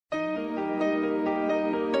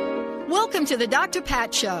Welcome to the Dr.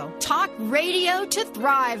 Pat Show. Talk radio to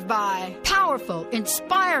thrive by. Powerful,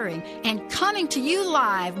 inspiring, and coming to you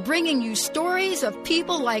live, bringing you stories of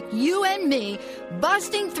people like you and me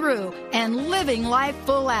busting through and living life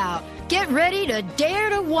full out. Get ready to dare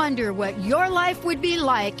to wonder what your life would be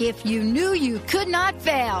like if you knew you could not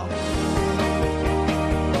fail.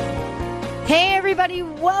 Hey, everybody,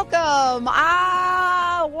 welcome.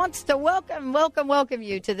 Wants to welcome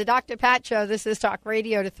you to the Dr. Pat Show. This is Talk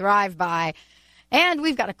Radio to Thrive By. And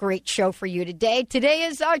we've got a great show for you today. Today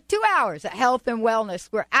is our 2 hours of health and wellness.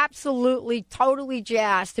 We're absolutely, totally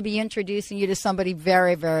jazzed to be introducing you to somebody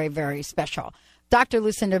very, very, very special. Dr.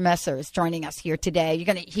 Lucinda Messer is joining us here today. You're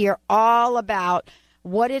going to hear all about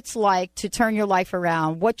what it's like to turn your life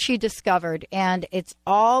around, what she discovered, and it's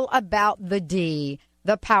all about the D,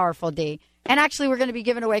 the powerful D. And actually, we're going to be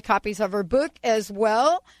giving away copies of her book as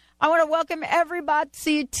well. I want to welcome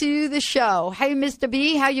everybody to the show. Hey, Mr.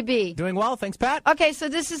 B, how you be? Doing well, thanks, Pat. Okay, so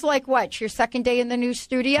this is like what, your second day in the new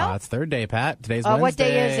studio? It's third day, Pat. Today's Wednesday. What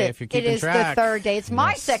day is it? If you're keeping track. The third day. It's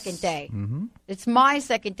my second day. Mm-hmm. It's my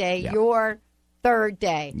second day, your third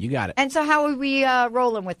day. You got it. And so how are we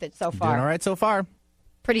rolling with it so far? Doing all right so far.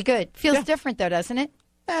 Pretty good. Feels different, though, doesn't it?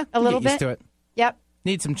 A little get bit? used to it. Yep.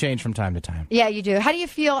 Need some change from time to time. Yeah, you do. How do you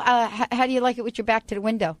feel? How do you like it with your back to the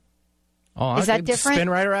window? Oh, is that different? Spin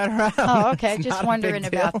right around. Oh, okay. Just wondering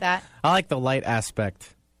about that. I like the light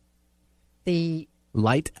aspect. The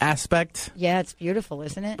light aspect? Yeah, it's beautiful,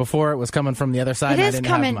 isn't it? Before it was coming from the other side, and I didn't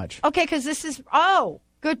have much. Okay, because this is,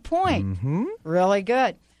 good point. Mm-hmm. Really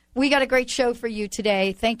good. We got a great show for you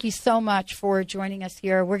today. Thank you so much for joining us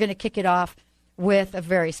here. We're going to kick it off with a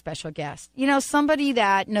very special guest. You know, somebody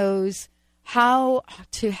that knows how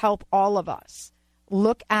to help all of us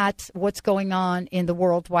look at what's going on in the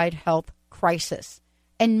worldwide health crisis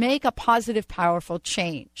and make a positive, powerful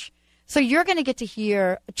change. So you're going to get to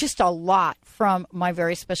hear just a lot from my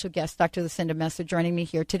very special guest, Dr. Lucinda Messer, joining me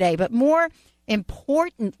here today. But more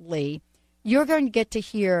importantly, you're going to get to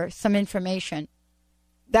hear some information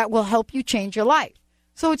that will help you change your life.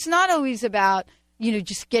 So it's not always about,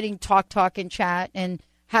 just getting talk and chat and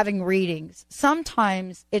having readings.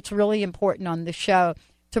 Sometimes it's really important on the show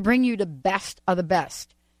to bring you the best of the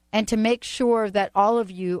best and to make sure that all of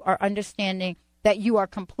you are understanding that you are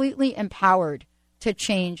completely empowered to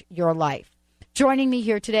change your life. Joining me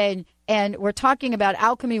here today, and we're talking about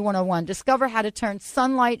Alchemy 101, discover how to turn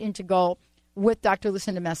sunlight into gold with Dr.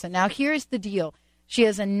 Lucinda Messer. Now, here's the deal.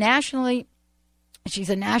 She's a national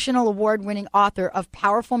award-winning author of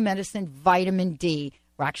Powerful Medicine Vitamin D.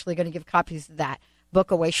 We're actually going to give copies of that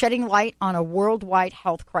book away, shedding light on a worldwide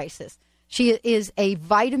health crisis. She is a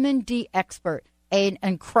vitamin D expert, an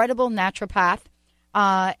incredible naturopath,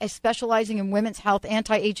 specializing in women's health,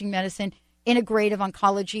 anti-aging medicine, integrative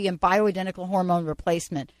oncology, and bioidentical hormone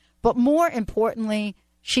replacement. But more importantly,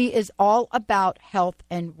 she is all about health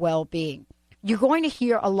and well-being. You're going to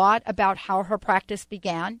hear a lot about how her practice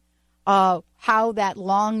began, how that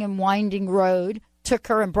long and winding road took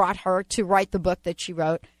her and brought her to write the book that she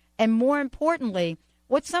wrote, and more importantly,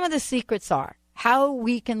 what some of the secrets are, how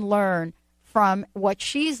we can learn from what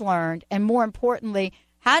she's learned, and more importantly,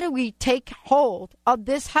 how do we take hold of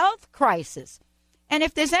this health crisis? And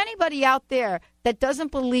if there's anybody out there that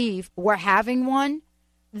doesn't believe we're having one,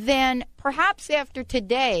 then perhaps after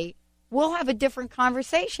today, we'll have a different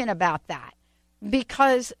conversation about that.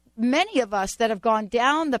 Because many of us that have gone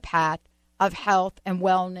down the path of health and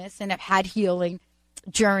wellness and have had healing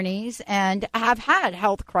journeys and have had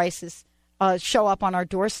health crisis show up on our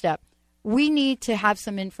doorstep, we need to have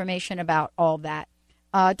some information about all that.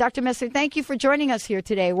 Dr. Messer, thank you for joining us here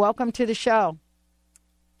today. Welcome to the show.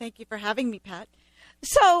 Thank you for having me, Pat.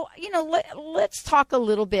 So, let's talk a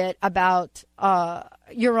little bit about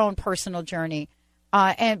your own personal journey.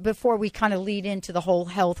 And before we kind of lead into the whole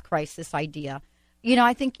health crisis idea,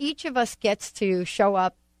 I think each of us gets to show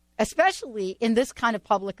up, especially in this kind of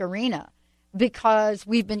public arena, because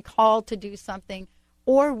we've been called to do something,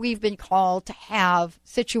 or we've been called to have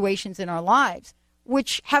situations in our lives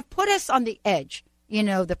which have put us on the edge,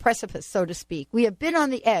 the precipice, so to speak. We have been on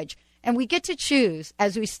the edge, and we get to choose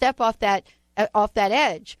as we step off that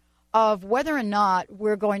edge of whether or not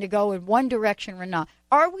we're going to go in one direction or not.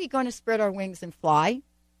 Are we going to spread our wings and fly?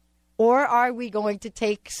 Or are we going to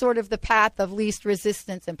take sort of the path of least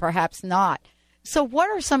resistance and perhaps not? So what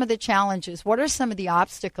are some of the challenges? What are some of the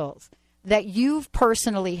obstacles that you've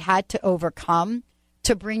personally had to overcome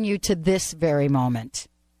to bring you to this very moment?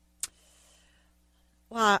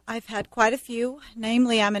 Well, I've had quite a few.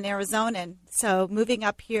 Namely, I'm an Arizonan, so moving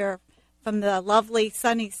up here from the lovely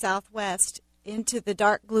sunny southwest into the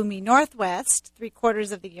dark, gloomy northwest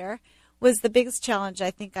 3/4 of the year was the biggest challenge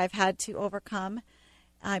I think I've had to overcome.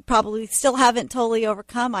 I probably still haven't totally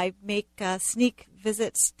overcome. I make sneak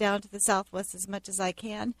visits down to the Southwest as much as I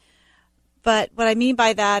can. But what I mean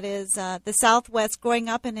by that is the Southwest, growing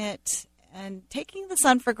up in it and taking the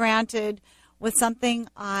sun for granted was something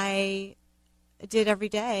I did every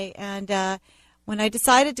day. And when I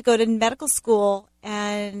decided to go to medical school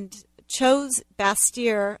and chose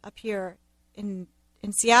Bastyr up here in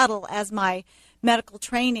Seattle as my medical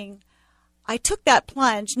training, I took that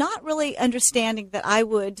plunge, not really understanding that I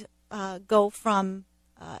would go from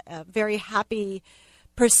a very happy,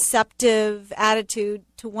 perceptive attitude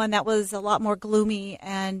to one that was a lot more gloomy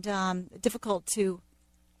and difficult to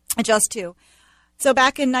adjust to. So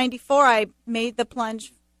back in 94, I made the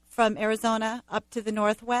plunge from Arizona up to the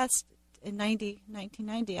Northwest in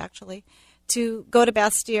 1990 actually, to go to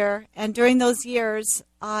Bastyr. And during those years,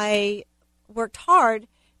 I worked hard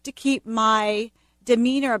to keep my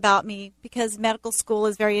demeanor about me, because medical school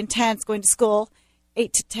is very intense, going to school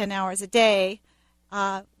 8 to 10 hours a day.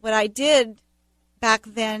 What I did back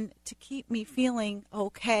then to keep me feeling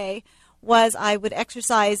okay was I would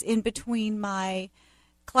exercise in between my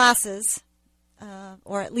classes,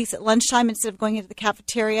 or at least at lunchtime. Instead of going into the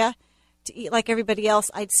cafeteria to eat like everybody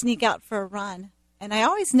else, I'd sneak out for a run. And I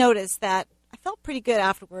always noticed that I felt pretty good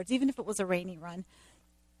afterwards, even if it was a rainy run.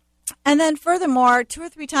 And then furthermore, 2 or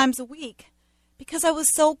 3 times a week, because I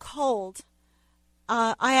was so cold,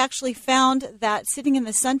 I actually found that sitting in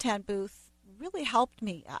the suntan booth really helped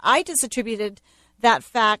me. I just attributed that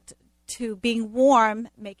fact to being warm,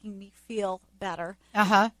 making me feel better.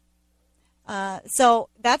 So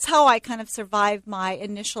that's how I kind of survived my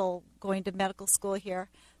initial going to medical school here.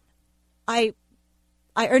 I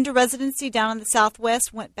earned a residency down in the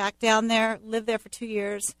Southwest, went back down there, lived there for 2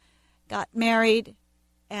 years, got married,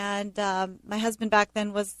 and my husband back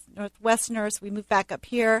then was Northwesterner, so we moved back up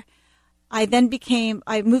here. I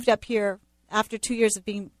moved up here after 2 years of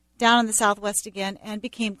being down in the Southwest again, and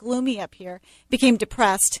became gloomy up here, became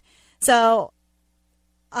depressed. So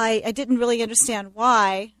I didn't really understand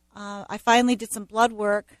why. I finally did some blood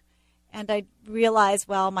work, and I realized,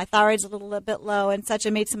 well, my thyroid's a little bit low and such. I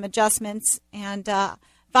made some adjustments, and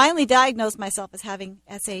finally diagnosed myself as having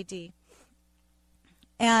SAD.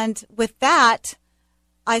 And with that,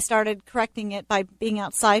 I started correcting it by being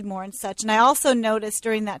outside more and such. And I also noticed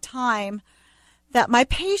during that time that my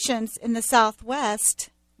patients in the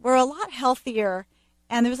Southwest were a lot healthier,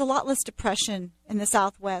 and there was a lot less depression in the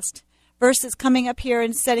Southwest versus coming up here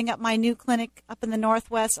and setting up my new clinic up in the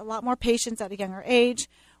Northwest. A lot more patients at a younger age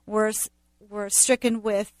were stricken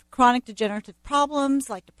with chronic degenerative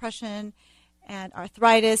problems like depression and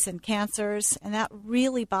arthritis and cancers, and that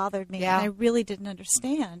really bothered me, and I really didn't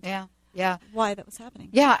understand why that was happening.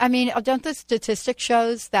 Yeah, I mean, don't the statistics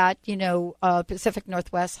shows that, Pacific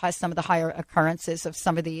Northwest has some of the higher occurrences of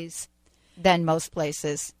some of these than most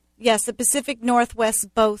places? Yes, the Pacific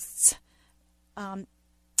Northwest boasts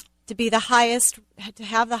to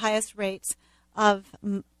have the highest rates of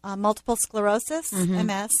multiple sclerosis,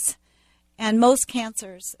 MS, and most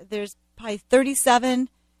cancers. There's probably 37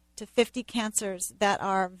 to 50 cancers that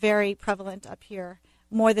are very prevalent up here,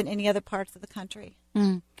 more than any other parts of the country.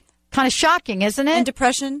 Kind of shocking, isn't it? And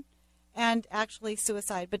depression, and actually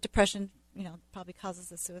suicide, but depression, probably causes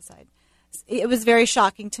the suicide. It was very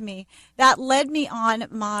shocking to me. That led me on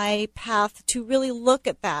my path to really look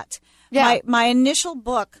at that. Yeah. My initial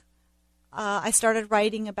book, I started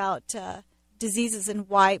writing about diseases and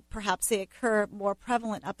why perhaps they occur more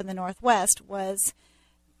prevalent up in the Northwest was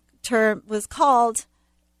called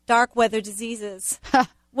dark weather diseases.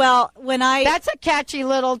 Well, that's a catchy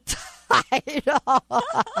little title.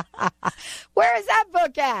 Where is that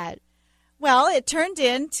book at? Well, it turned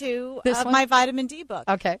into my vitamin D book.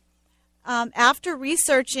 Okay. After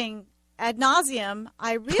researching ad nauseum,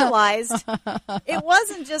 I realized it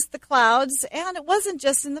wasn't just the clouds, and it wasn't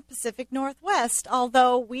just in the Pacific Northwest,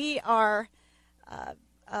 although we are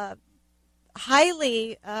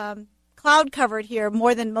highly cloud covered here,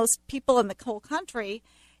 more than most people in the whole country.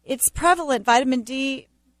 It's prevalent. Vitamin D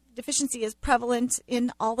deficiency is prevalent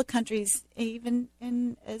in all the countries, even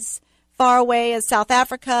in as far away as South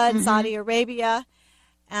Africa and Saudi Arabia.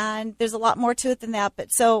 And there's a lot more to it than that.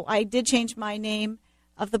 But so I did change my name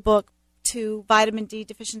of the book to Vitamin D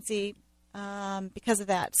Deficiency because of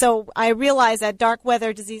that. So I realized that dark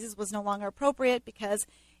weather diseases was no longer appropriate, because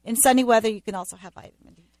in sunny weather you can also have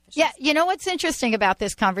vitamin D deficiency. Yeah, you know what's interesting about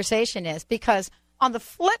this conversation is because on the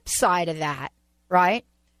flip side of that, right,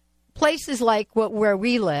 places like where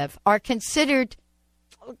we live are considered,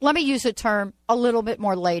 let me use a term, a little bit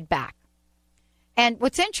more laid back. And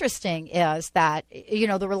what's interesting is that,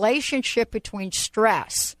 the relationship between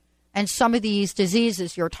stress and some of these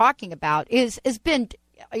diseases you're talking about has been,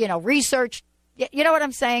 researched. You know what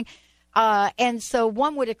I'm saying? And so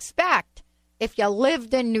one would expect if you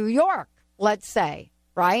lived in New York, let's say,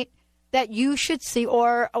 right, that you should see,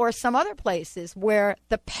 or some other places where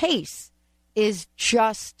the pace is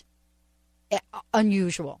just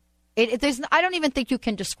unusual. I don't even think you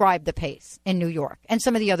can describe the pace in New York and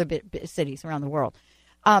some of the other cities around the world.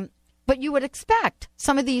 But you would expect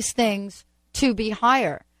some of these things to be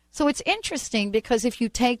higher. So it's interesting because if you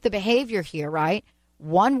take the behavior here, right,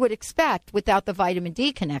 one would expect without the vitamin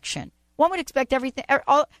D connection, one would expect everything,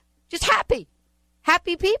 just happy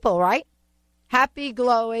people, right? Happy,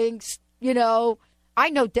 glowing, I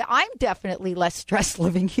know I'm definitely less stressed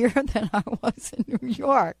living here than I was in New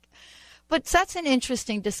York. But that's an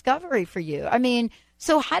interesting discovery for you. I mean,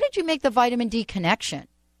 so how did you make the vitamin D connection?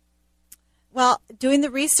 Well, doing the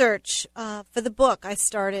research for the book I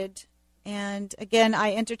started, and again,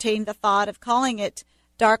 I entertained the thought of calling it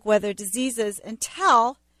Dark Weather Diseases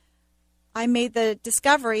until I made the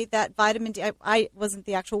discovery that vitamin D, I wasn't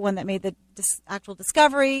the actual one that made the actual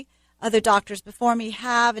discovery. Other doctors before me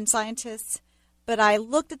have, and scientists. But I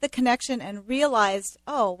looked at the connection and realized,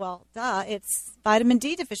 it's vitamin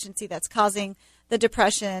D deficiency that's causing the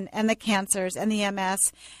depression and the cancers and the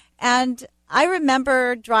MS. And I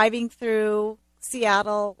remember driving through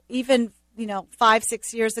Seattle, even,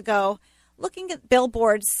 5-6 years ago, looking at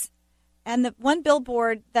billboards. And the one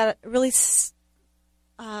billboard that really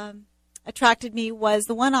attracted me was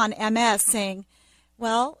the one on MS saying,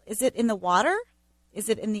 well, is it in the water? Is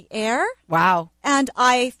it in the air? Wow. And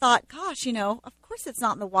I thought, gosh, of course it's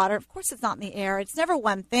not in the water. Of course it's not in the air. It's never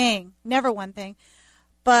one thing.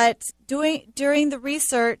 But during the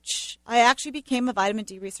research, I actually became a vitamin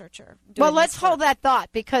D researcher. Well, let's hold that thought,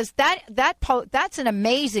 because that's an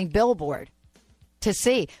amazing billboard to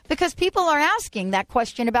see, because people are asking that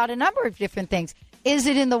question about a number of different things. Is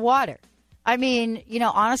it in the water? I mean,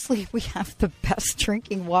 honestly, we have the best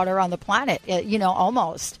drinking water on the planet,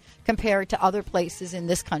 almost, compared to other places in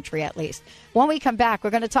this country, at least. When we come back,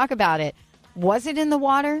 we're going to talk about it. Was it in the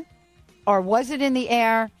water, or was it in the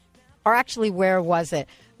air, or actually, where was it?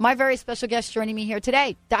 My very special guest joining me here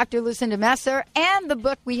today, Dr. Lucinda Messer, and the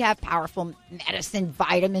book we have, Powerful Medicine,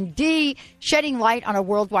 Vitamin D, Shedding Light on a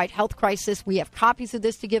Worldwide Health Crisis. We have copies of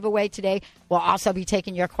this to give away today. We'll also be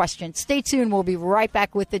taking your questions. Stay tuned. We'll be right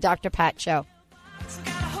back with the Dr. Pat Show.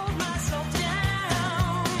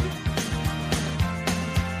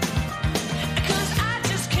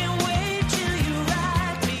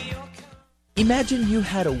 Imagine you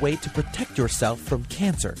had a way to protect yourself from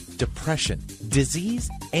cancer, depression, disease,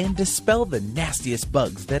 and dispel the nastiest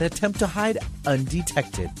bugs that attempt to hide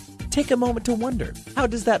undetected. Take a moment to wonder, how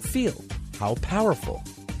does that feel? How powerful?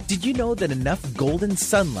 Did you know that enough golden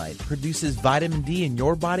sunlight produces vitamin D in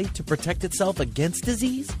your body to protect itself against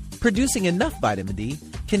disease? Producing enough vitamin D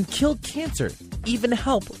can kill cancer, even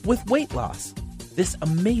help with weight loss. This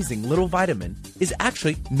amazing little vitamin is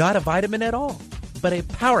actually not a vitamin at all, but a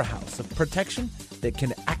powerhouse of protection that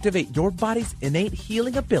can activate your body's innate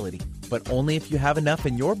healing ability, but only if you have enough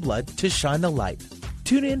in your blood to shine the light.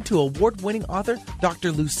 Tune in to award-winning author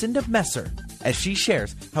Dr. Lucinda Messer as she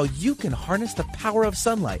shares how you can harness the power of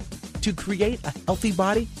sunlight to create a healthy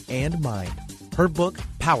body and mind. Her book,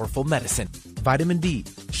 Powerful Medicine, Vitamin D,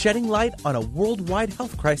 Shedding Light on a Worldwide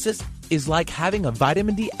Health Crisis, is like having a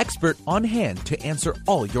vitamin D expert on hand to answer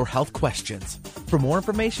all your health questions. For more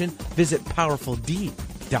information, visit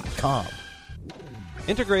powerfuld.com.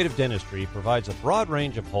 Integrative Dentistry provides a broad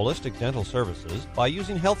range of holistic dental services by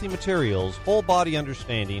using healthy materials, whole body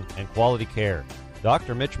understanding, and quality care.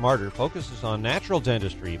 Dr. Mitch Martyr focuses on natural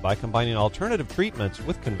dentistry by combining alternative treatments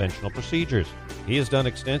with conventional procedures. He has done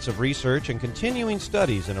extensive research and continuing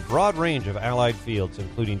studies in a broad range of allied fields,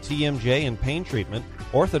 including TMJ and pain treatment,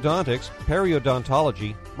 orthodontics,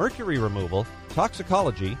 periodontology, mercury removal,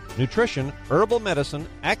 toxicology, nutrition, herbal medicine,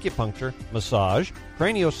 acupuncture, massage,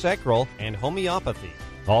 craniosacral, and homeopathy.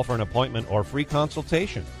 Call for an appointment or free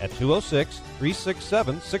consultation at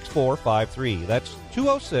 206-367-6453. That's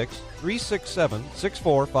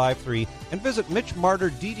 206-367-6453. And visit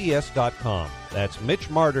MitchMartyrDDS.com. That's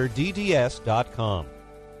MitchMartyrDDS.com.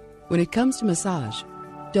 When it comes to massage,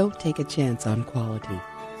 don't take a chance on quality.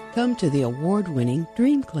 Come to the award-winning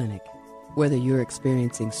Dream Clinic. Whether you're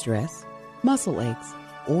experiencing stress, muscle aches,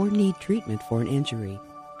 or need treatment for an injury,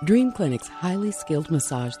 Dream Clinic's highly skilled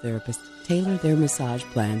massage therapists tailor their massage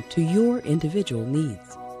plan to your individual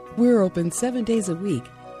needs. We're open 7 days a week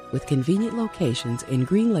with convenient locations in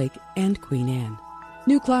Green Lake and Queen Anne.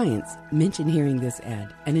 New clients mention hearing this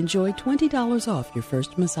ad and enjoy $20 off your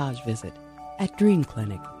first massage visit at Dream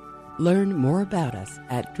Clinic. Learn more about us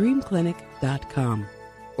at dreamclinic.com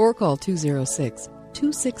or call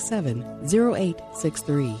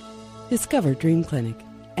 206-267-0863. Discover Dream Clinic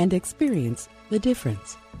and experience the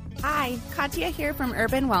difference. Hi, Katya here from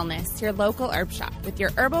Urban Wellness, your local herb shop, with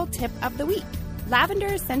your herbal tip of the week. Lavender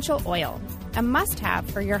essential oil, a must-have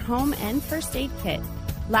for your home and first aid kit.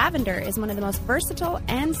 Lavender is one of the most versatile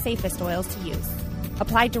and safest oils to use.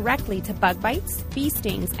 Apply directly to bug bites, bee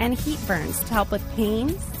stings, and heat burns to help with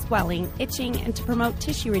pain, swelling, itching, and to promote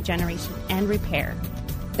tissue regeneration and repair.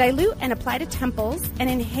 Dilute and apply to temples and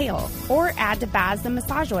inhale, or add to baths and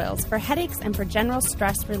massage oils for headaches and for general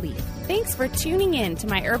stress relief. Thanks for tuning in to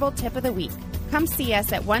my herbal tip of the week. Come see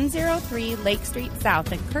us at 103 Lake Street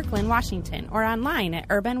South in Kirkland, Washington, or online at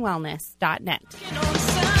urbanwellness.net.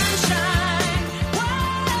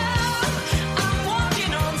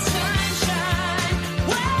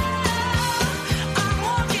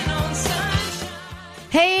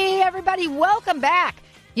 Hey, everybody, welcome back.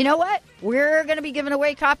 You know what? We're going to be giving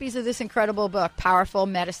away copies of this incredible book, Powerful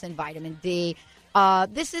Medicine, Vitamin D.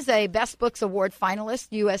 This is a Best Books Award finalist,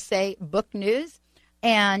 USA Book News,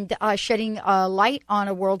 and shedding light on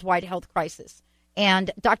a worldwide health crisis.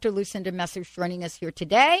 And Dr. Lucinda Messer is joining us here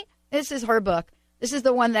today. This is her book. This is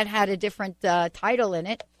the one that had a different title in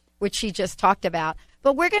it, which she just talked about.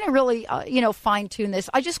 But we're going to really, fine-tune this.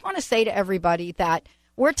 I just want to say to everybody that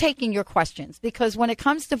we're taking your questions, because when it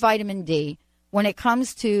comes to vitamin D, when it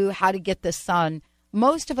comes to how to get the sun,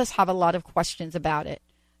 most of us have a lot of questions about it,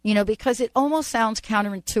 because it almost sounds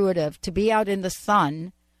counterintuitive to be out in the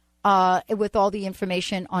sun with all the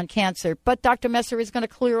information on cancer. But Dr. Messer is going to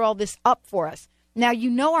clear all this up for us. Now,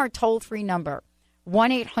 our toll-free number,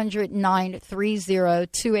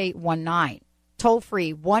 1-800-930-2819.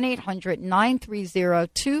 Toll-free,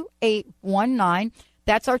 1-800-930-2819.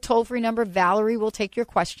 That's our toll-free number. Valerie will take your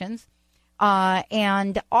questions.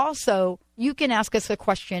 And also, you can ask us a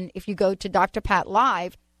question if you go to Dr. Pat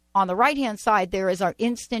Live. On the right-hand side, there is our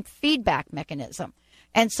instant feedback mechanism.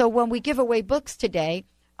 And so when we give away books today,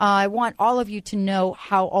 I want all of you to know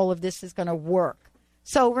how all of this is going to work.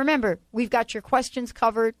 So remember, we've got your questions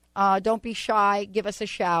covered. Don't be shy. Give us a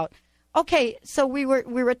shout. Okay, so we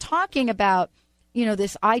were talking about,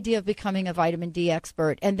 this idea of becoming a vitamin D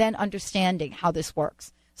expert and then understanding how this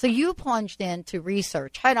works. So you plunged into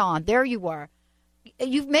research head on. There you were.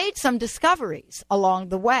 You've made some discoveries along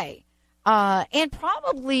the way, and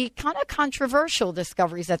probably kind of controversial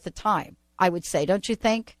discoveries at the time, I would say. Don't you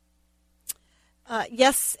think?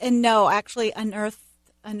 Yes and no. Actually,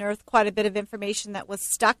 unearthed quite a bit of information that was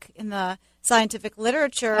stuck in the scientific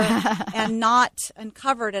literature and not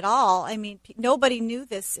uncovered at all. I mean, nobody knew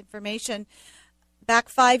this information. Back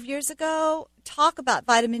 5 years ago, talk about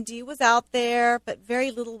vitamin D was out there, but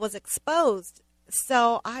very little was exposed.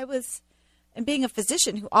 So and being a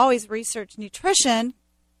physician who always researched nutrition,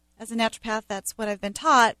 as a naturopath, that's what I've been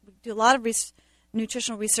taught. We do a lot of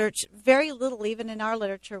nutritional research. Very little, even in our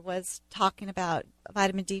literature, was talking about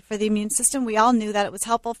vitamin D for the immune system. We all knew that it was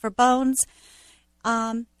helpful for bones,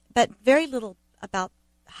 but very little about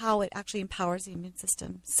how it actually empowers the immune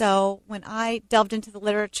system. So when I delved into the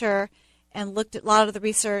literature and looked at a lot of the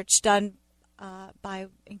research done by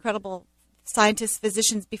incredible scientists,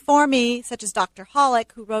 physicians before me, such as Dr.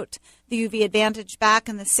 Hollick, who wrote The UV Advantage back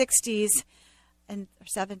in the 60s or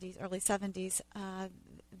 70s, early 70s.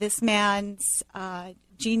 This man's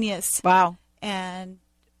genius. Wow. And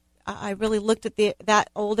I really looked at that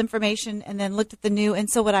old information and then looked at the new. And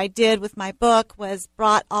so what I did with my book was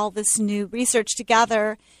brought all this new research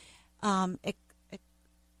together,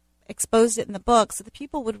 exposed it in the book so that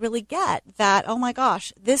people would really get that, oh my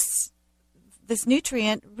gosh, this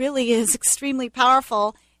nutrient really is extremely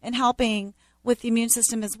powerful in helping with the immune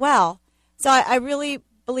system as well. So I really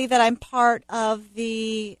believe that I'm part of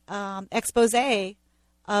the expose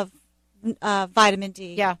of vitamin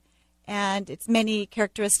D. Yeah. And its many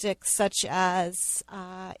characteristics, such as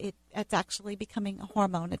it's actually becoming a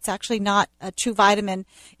hormone. It's actually not a true vitamin.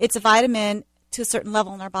 It's a vitamin to a certain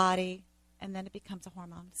level in our body, and then it becomes a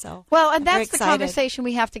hormone. So that's the conversation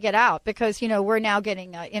we have to get out, because we're now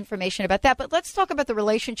getting information about that. But let's talk about the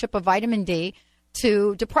relationship of vitamin D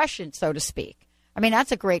to depression, so to speak. I mean,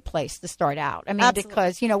 that's a great place to start out. I mean, Absolutely.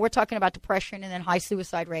 Because we're talking about depression and then high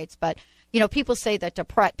suicide rates, but people say that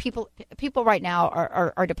people right now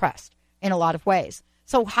are depressed in a lot of ways.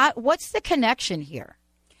 So what's the connection here?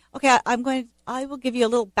 Okay, I will give you a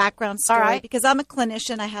little background story. All right. Because I'm a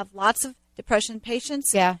clinician. I have lots of depression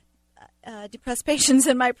patients. Yeah. Depressed patients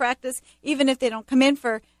in my practice. Even if they don't come in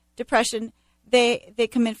for depression, they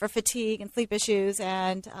come in for fatigue and sleep issues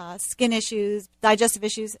and skin issues, digestive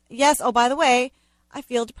issues. Yes, oh, by the way, I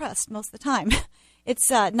feel depressed most of the time. It's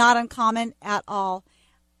not uncommon at all.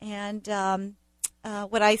 And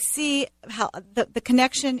what I see, how the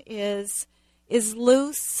connection is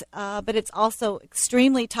loose, but it's also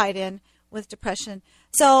extremely tied in with depression.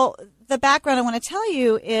 So the background I want to tell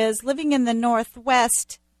you is living in the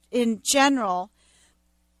Northwest in general,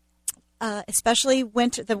 especially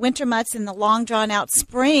the winter months and the long drawn-out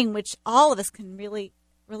spring, which all of us can really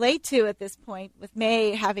relate to at this point, with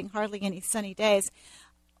May having hardly any sunny days.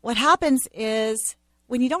 What happens is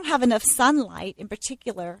when you don't have enough sunlight, in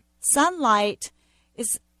particular, sunlight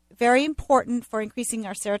is very important for increasing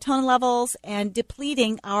our serotonin levels and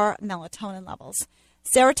depleting our melatonin levels.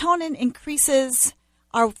 Serotonin increases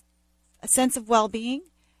our sense of well-being.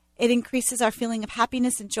 It increases our feeling of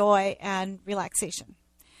happiness and joy and relaxation.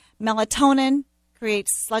 Melatonin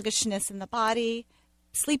creates sluggishness in the body,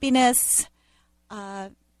 sleepiness,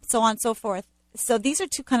 so on and so forth. So these are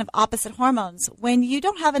two kind of opposite hormones. When you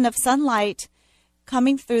don't have enough sunlight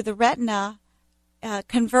coming through the retina,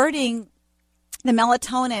 converting the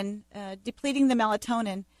melatonin, depleting the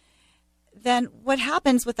melatonin, then what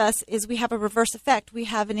happens with us is we have a reverse effect. We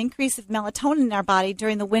have an increase of melatonin in our body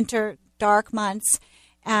during the winter dark months,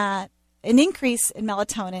 an increase in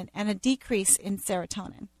melatonin and a decrease in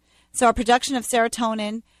serotonin. So our production of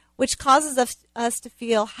serotonin, which causes us to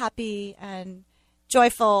feel happy and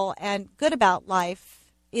joyful and good about life,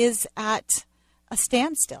 is at a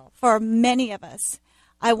standstill for many of us.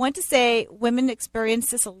 I want to say women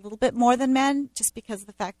experience this a little bit more than men just because of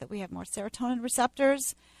the fact that we have more serotonin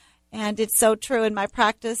receptors. And it's so true in my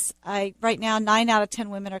practice. Right now, 9 out of 10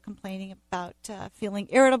 women are complaining about feeling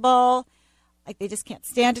irritable, like they just can't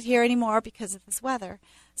stand it here anymore because of this weather.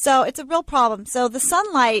 So it's a real problem. So the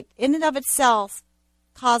sunlight in and of itself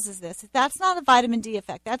causes this. That's not a vitamin D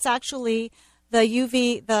effect. That's actually the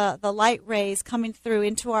UV, the light rays coming through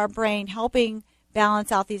into our brain, helping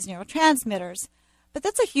balance out these neurotransmitters. But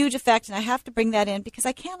that's a huge effect, and I have to bring that in because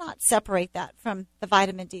I cannot separate that from the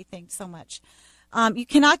vitamin D thing so much. You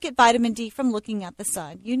cannot get vitamin D from looking at the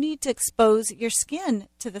sun. You need to expose your skin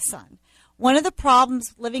to the sun. One of the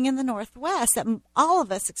problems living in the Northwest that all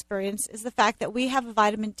of us experience is the fact that we have a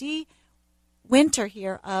vitamin D winter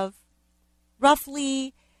here of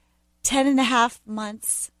roughly 10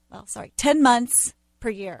 months per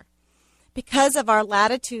year. Because of our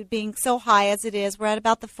latitude being so high as it is, we're at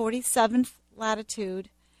about the 47th latitude.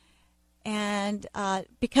 And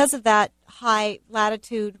because of that high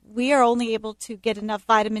latitude, we are only able to get enough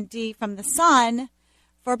vitamin D from the sun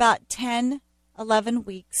for about 10, 11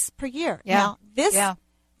 weeks per year. Yeah. Now,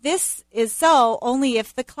 this is so only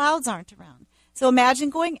if the clouds aren't around. So imagine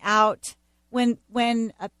going out when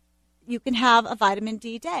you can have a vitamin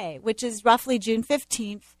D day, which is roughly June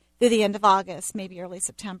 15th through the end of August, maybe early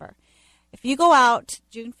September. If you go out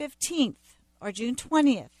June 15th or June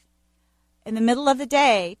 20th, in the middle of the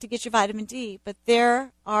day to get your vitamin D, but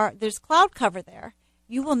there's cloud cover there,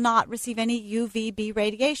 you will not receive any UVB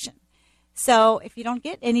radiation. So if you don't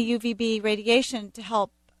get any UVB radiation to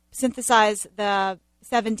help synthesize the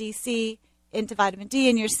 7-DC into vitamin D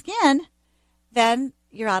in your skin, then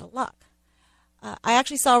you're out of luck. I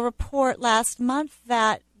actually saw a report last month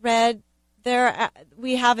that read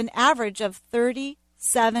we have an average of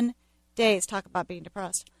 37 days. Talk about being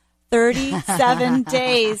depressed. 37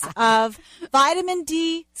 days of vitamin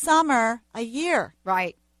D summer a year.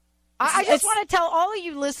 Right. I just want to tell all of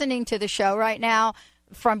you listening to the show right now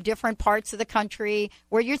from different parts of the country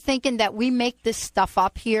where you're thinking that we make this stuff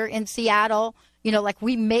up here in Seattle, like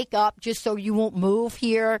we make up just so you won't move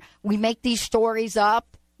here. We make these stories up.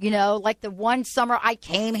 Like the one summer I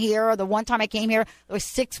came here, or the one time I came here, there was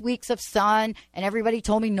 6 weeks of sun, and everybody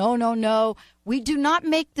told me, no. We do not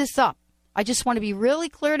make this up. I just want to be really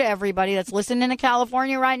clear to everybody that's listening to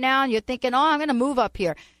California right now, and you're thinking, I'm going to move up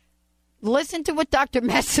here. Listen to what Dr.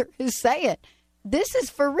 Messer is saying. This is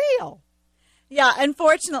for real. Yeah,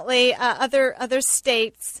 unfortunately, other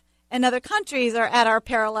states and other countries are at our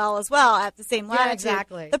parallel as well, at the same latitude. Yeah,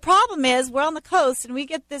 exactly. The problem is we're on the coast, and we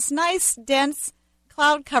get this nice, dense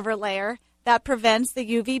cloud cover layer that prevents the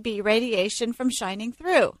UVB radiation from shining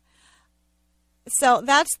through. So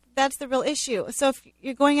that's the real issue. So if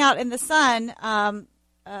you're going out in the sun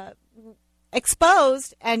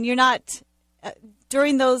exposed and you're not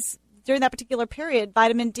during that particular period,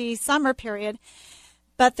 vitamin D summer period,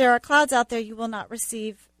 but there are clouds out there, you will not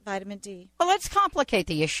receive vitamin D. Well, let's complicate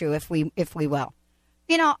the issue if we will.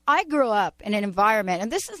 I grew up in an environment,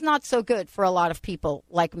 and this is not so good for a lot of people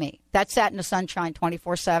like me, that sat in the sunshine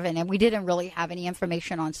 24/7, and we didn't really have any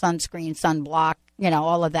information on sunscreen, sunblock,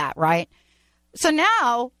 all of that, right? So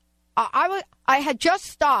now I had just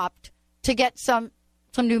stopped to get some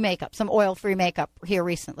new makeup, some oil-free makeup here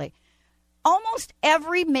recently. almost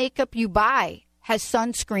every makeup you buy has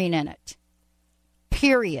sunscreen in it,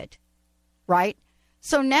 period, right?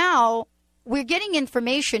 So now we're getting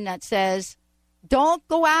information that says, don't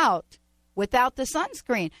go out without the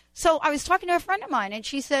sunscreen. So I was talking to a friend of mine, and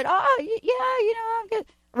she said, I'm good.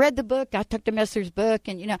 I read the book, I took Dr. Messer's book,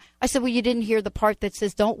 and, I said, well, you didn't hear the part that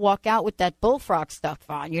says don't walk out with that bullfrog stuff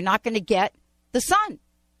on. You're not going to get the sun.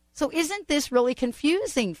 So isn't this really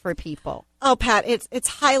confusing for people? Oh, Pat, it's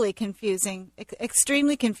highly confusing,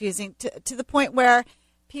 extremely confusing, to the point where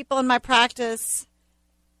people in my practice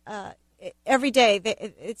every day,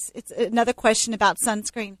 it's another question about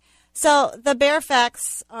sunscreen. So the bare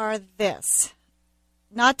facts are this.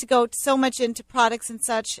 Not to go so much into products and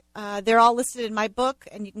such, they're all listed in my book,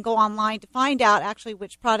 and you can go online to find out actually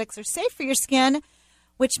which products are safe for your skin,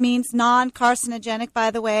 which means non-carcinogenic,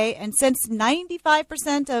 by the way. And since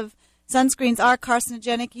 95% of sunscreens are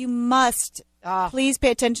carcinogenic, you must please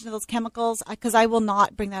pay attention to those chemicals, because I will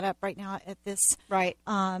not bring that up right now at this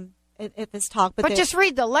at this talk. But just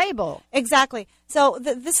read the label. Exactly. So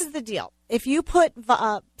this is the deal. If you put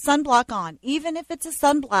sunblock on, even if it's a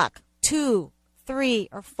sunblock 2, 3,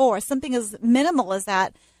 or 4, something as minimal as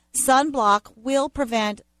that, sunblock will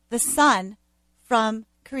prevent the sun from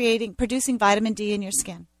producing vitamin D in your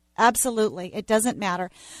skin. Absolutely. It doesn't matter.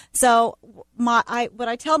 So what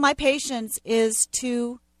I tell my patients is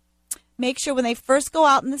to make sure when they first go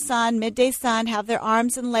out in the sun, midday sun, have their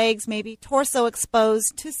arms and legs, maybe torso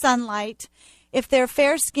exposed to sunlight. If they're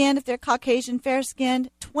fair-skinned, if they're Caucasian fair-skinned,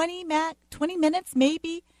 20 minutes,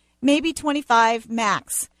 maybe 25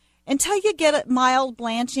 max, until you get a mild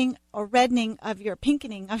blanching or reddening of your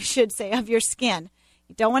pinkening, I should say, of your skin.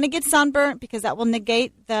 You don't want to get sunburnt because that will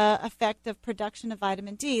negate the effect of production of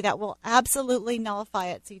vitamin D. That will absolutely nullify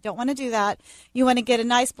it. So you don't want to do that. You want to get a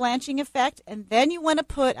nice blanching effect, and then you want to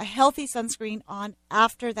put a healthy sunscreen on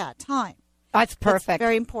after that time. That's perfect. That's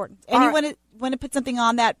very important. And you want to put something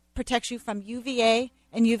on that protects you from UVA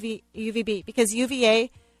and UVB, because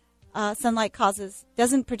UVA sunlight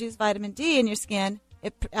doesn't produce vitamin D in your skin.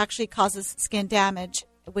 It actually causes skin damage,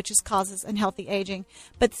 which causes unhealthy aging.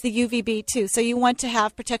 But it's the UVB too. So you want to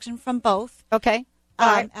have protection from both. Okay. All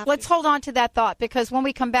right. Let's hold on to that thought, because when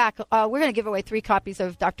we come back, we're going to give away 3 copies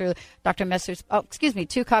of Dr. Messer's.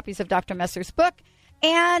 2 copies of Dr. Messer's book.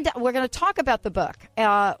 And we're going to talk about the book.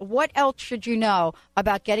 What else should you know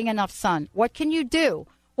about getting enough sun? What can you do?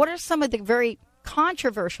 What are some of the very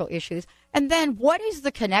controversial issues? And then what is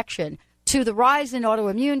the connection to the rise in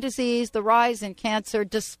autoimmune disease, the rise in cancer,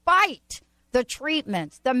 despite the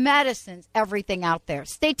treatments, the medicines, everything out there?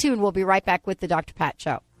 Stay tuned. We'll be right back with the Dr. Pat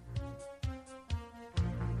Show.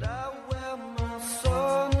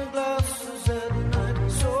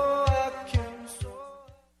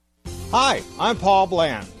 Hi, I'm Paul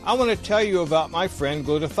Bland. I want to tell you about my friend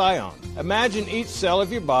glutathione. Imagine each cell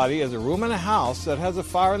of your body as a room in a house that has a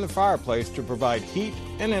fire in the fireplace to provide heat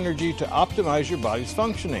and energy to optimize your body's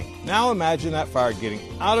functioning. Now imagine that fire getting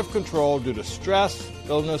out of control due to stress,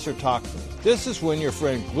 illness, or toxins. This is when your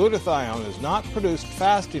friend glutathione is not produced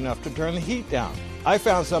fast enough to turn the heat down. I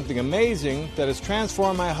found something amazing that has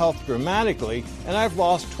transformed my health dramatically, and I've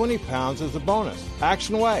lost 20 pounds as a bonus.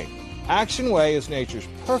 Action Way. Action Way is nature's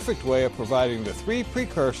perfect way of providing the 3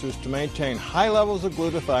 precursors to maintain high levels of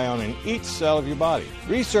glutathione in each cell of your body.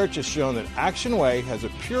 Research has shown that Action Way has the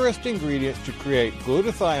purest ingredients to create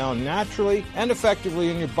glutathione naturally and effectively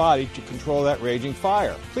in your body to control that raging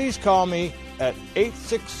fire. Please call me at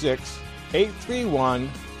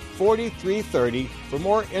 866-831-4330 for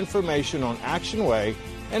more information on Action Way,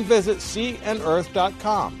 and visit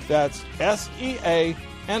seaandearth.com. That's SEA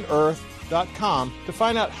and Earth.com to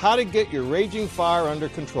find out how to get your raging fire under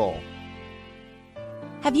control.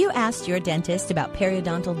 Have you asked your dentist about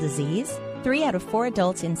periodontal disease? 3 out of 4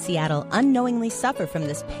 adults in Seattle unknowingly suffer from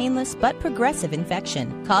this painless but progressive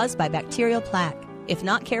infection caused by bacterial plaque. If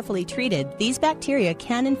not carefully treated, these bacteria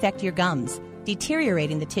can infect your gums,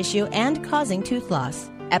 deteriorating the tissue and causing tooth loss.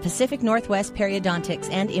 At Pacific Northwest Periodontics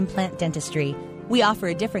and Implant Dentistry, we offer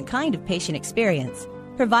a different kind of patient experience,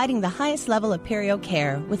 providing the highest level of perio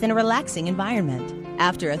care within a relaxing environment.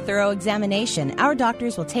 After a thorough examination, our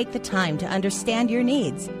doctors will take the time to understand your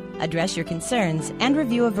needs, address your concerns, and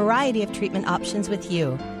review a variety of treatment options with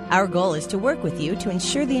you. Our goal is to work with you to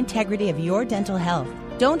ensure the integrity of your dental health.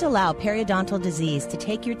 Don't allow periodontal disease to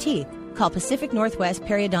take your teeth. Call Pacific Northwest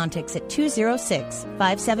Periodontics at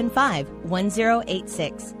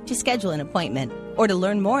 206-575-1086 to schedule an appointment. Or to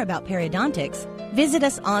learn more about periodontics, visit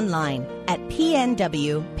us online at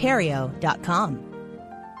pnwperio.com.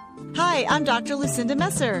 Hi, I'm Dr. Lucinda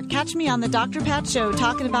Messer. Catch me on the Dr. Pat Show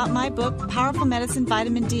talking about my book, Powerful Medicine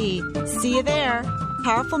Vitamin D. See you there.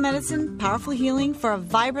 Powerful medicine, powerful healing for a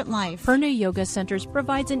vibrant life. Purna Yoga Centers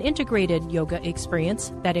provides an integrated yoga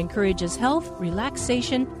experience that encourages health,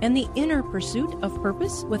 relaxation, and the inner pursuit of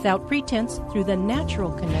purpose without pretense through the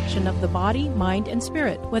natural connection of the body, mind, and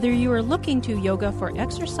spirit. Whether you are looking to yoga for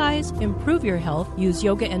exercise, improve your health, use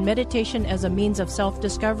yoga and meditation as a means of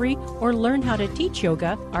self-discovery, or learn how to teach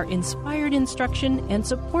yoga, our inspired instruction and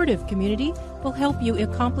supportive community will help you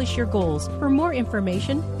accomplish your goals. For more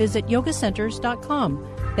information, visit yogacenters.com.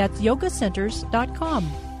 That's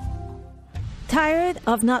yogacenters.com. Tired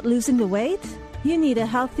of not losing the weight? You need a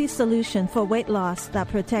healthy solution for weight loss that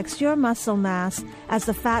protects your muscle mass as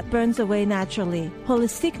the fat burns away naturally.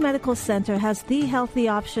 Holistic Medical Center has the healthy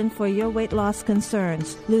option for your weight loss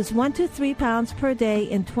concerns. Lose 1 to 3 pounds per day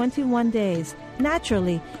in 21 days,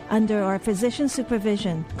 naturally, under our physician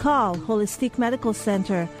supervision. Call Holistic Medical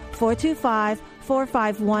Center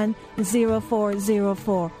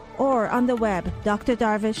 425-451-0404 or on the web,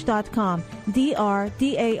 drdarvish.com,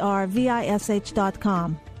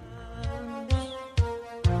 drdarvish.com.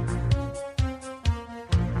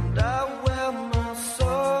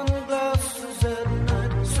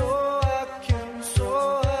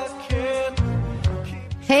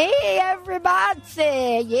 Hey,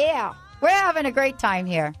 everybody! Yeah, we're having a great time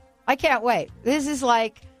here. I can't wait. This is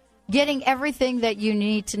like getting everything that you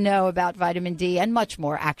need to know about vitamin D and much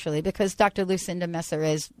more, actually, because Dr. Lucinda Messer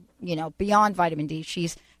is, beyond vitamin D.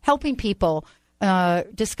 She's helping people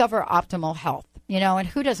discover optimal health, and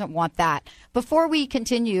who doesn't want that? Before we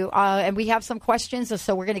continue, and we have some questions,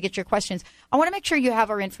 so we're going to get your questions. I want to make sure you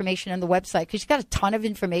have our information on the website because she's got a ton of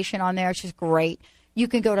information on there. She's great. You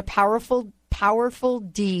can go to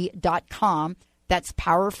powerfulD.com. That's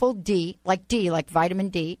powerful D, like vitamin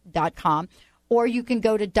D.com. Or you can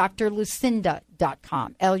go to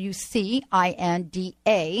drlucinda.com,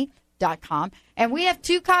 LUCINDA.com. And we have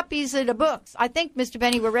 2 copies of the books. I think, Mr.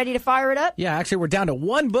 Benny, we're ready to fire it up? Yeah, actually, we're down to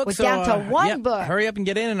 1 book. We're down to one book. Hurry up and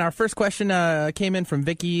get in. And our first question came in from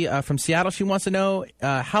Vicky from Seattle. She wants to know,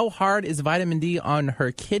 how hard is vitamin D on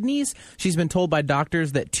her kidneys? She's been told by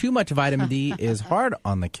doctors that too much vitamin D is hard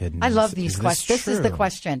on the kidneys. I love these questions. This is the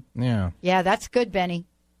question. Yeah. Yeah, that's good, Benny.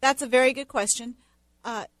 That's a very good question.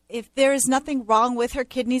 If there is nothing wrong with her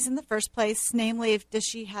kidneys in the first place, namely, does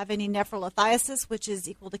she have any nephrolithiasis, which is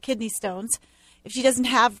equal to kidney stones? If she doesn't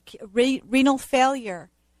have renal failure,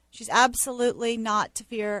 she's absolutely not to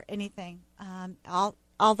fear anything.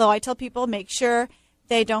 Although I tell people, make sure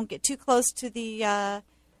they don't get too close to the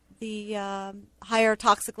higher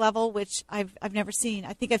toxic level, which I've never seen.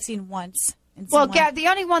 I think I've seen once. Well, the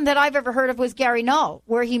only one that I've ever heard of was Gary Null,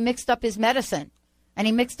 where he mixed up his medicine and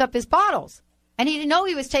he mixed up his bottles. And he didn't know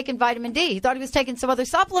he was taking vitamin D. He thought he was taking some other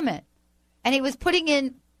supplement. And he was putting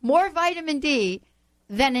in more vitamin D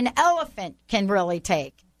than an elephant can really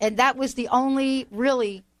take. And that was the only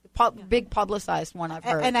really big publicized one I've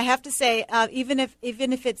heard. And I have to say, even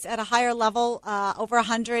if it's at a higher level, over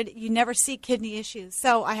 100, you never see kidney issues.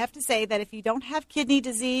 So I have to say that if you don't have kidney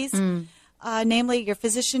disease, namely your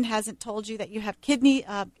physician hasn't told you that you have kidney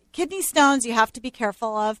stones, you have to be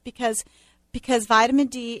careful of because vitamin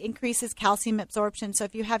D increases calcium absorption. So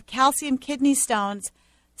if you have calcium kidney stones,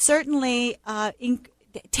 certainly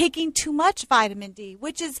taking too much vitamin D,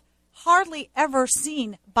 which is hardly ever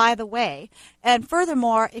seen, by the way. And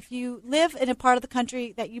furthermore, if you live in a part of the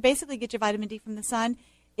country that you basically get your vitamin D from the sun,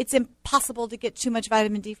 it's impossible to get too much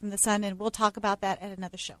vitamin D from the sun, and we'll talk about that at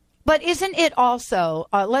another show. But isn't it also,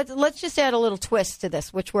 let's just add a little twist to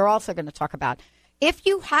this, which we're also going to talk about. If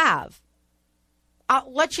you have,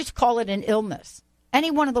 let's just call it an illness,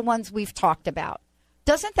 any one of the ones we've talked about,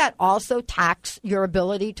 doesn't that also tax your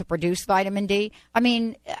ability to produce vitamin D? I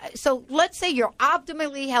mean, so let's say you're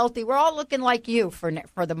optimally healthy. We're all looking like you for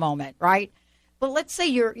the moment, right? But let's say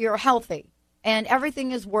you're healthy and everything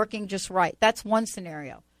is working just right. That's one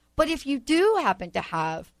scenario. But if you do happen to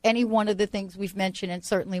have any one of the things we've mentioned and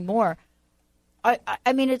certainly more,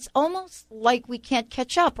 I mean, it's almost like we can't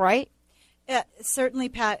catch up, right? Certainly,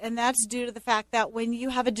 Pat, and that's due to the fact that when you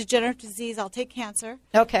have a degenerative disease, I'll take cancer.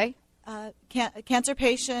 Okay. Cancer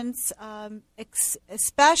patients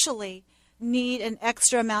especially need an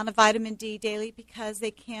extra amount of vitamin D daily because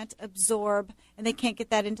they can't absorb and they can't get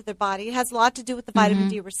that into their body. It has a lot to do with the vitamin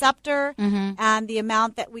D receptor and the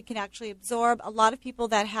amount that we can actually absorb. A lot of people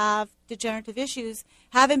that have degenerative issues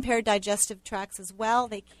have impaired digestive tracts as well.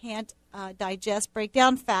 They can't break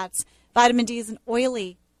down fats. Vitamin D is an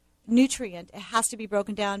oily nutrient. It has to be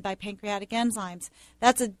broken down by pancreatic enzymes.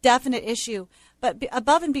 That's a definite issue. But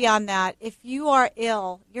above and beyond that, if you are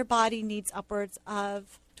ill, your body needs upwards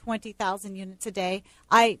of 20,000 units a day.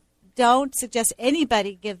 I don't suggest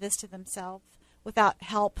anybody give this to themselves without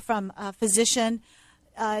help from a physician.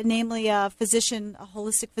 namely a physician, a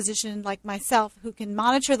holistic physician like myself, who can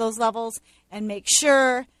monitor those levels and make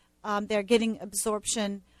sure they're getting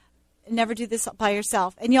absorption. Never do this by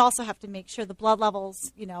yourself. And you also have to make sure the blood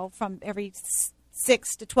levels, from every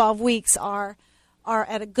 6 to 12 weeks are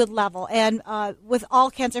at a good level. And with all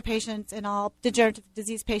cancer patients and all degenerative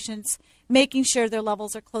disease patients, making sure their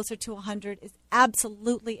levels are closer to 100 is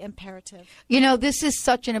absolutely imperative. This is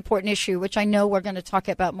such an important issue, which I know we're going to talk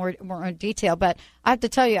about more in detail. But I have to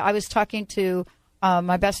tell you, I was talking to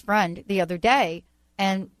my best friend the other day,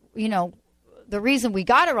 and, the reason we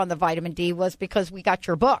got her on the vitamin D was because we got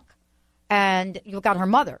your book. And you got her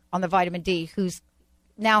mother on the vitamin D, who's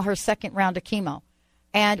now her second round of chemo.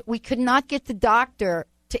 And we could not get the doctor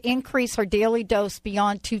to increase her daily dose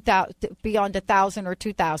beyond 1,000 or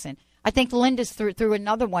 2,000. I think Linda's threw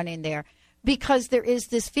another one in there, because there is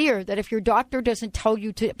this fear that if your doctor doesn't tell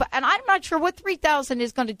you to, and I'm not sure what 3,000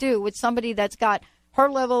 is going to do with somebody that's got her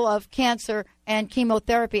level of cancer and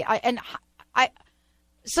chemotherapy.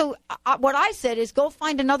 So what I said is go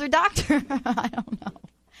find another doctor.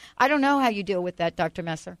 I don't know how you deal with that, Dr.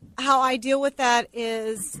 Messer. How I deal with that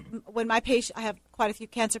is when I have quite a few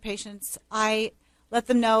cancer patients, I let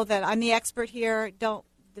them know that I'm the expert here.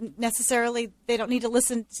 They don't need to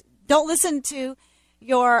listen. Don't listen to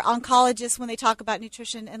your oncologist when they talk about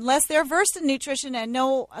nutrition, unless they're versed in nutrition and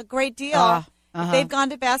know a great deal. If they've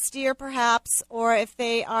gone to Bastyr, perhaps, or if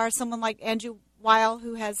they are someone like Andrew Weil,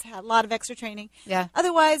 who has had a lot of extra training. Yeah.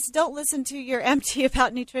 Otherwise, don't listen to your MD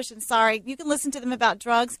about nutrition. Sorry. You can listen to them about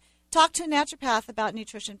drugs. Talk to a naturopath about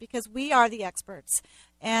nutrition, because we are the experts,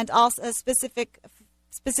 and also a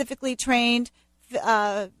specifically trained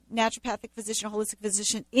naturopathic physician or holistic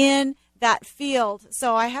physician in that field.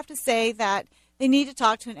 So I have to say that they need to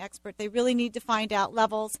talk to an expert. They really need to find out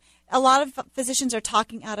levels. A lot of physicians are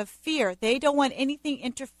talking out of fear. They don't want anything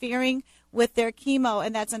interfering with their chemo,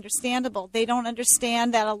 and that's understandable. They don't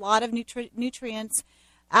understand that a lot of nutrients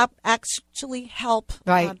actually help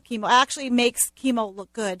chemo. Actually makes chemo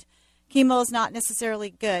look good. Chemo is not necessarily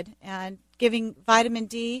good, and giving vitamin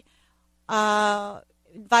D at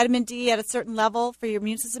a certain level for your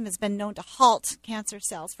immune system has been known to halt cancer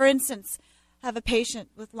cells. For instance, I have a patient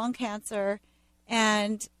with lung cancer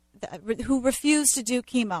and who refused to do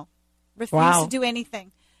chemo, refused to do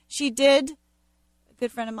anything. She did. A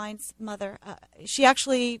good friend of mine's mother, she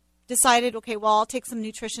actually decided, okay, well, I'll take some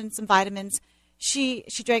nutrition, some vitamins. She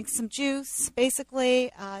drank some juice,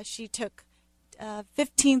 basically. She took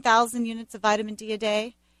 15,000 units of vitamin D a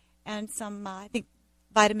day and some, I think,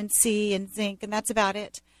 vitamin C and zinc, and that's about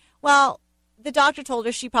it. Well, the doctor told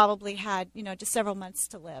her she probably had, just several months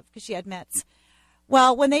to live because she had Mets.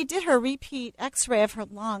 Well, when they did her repeat X-ray of her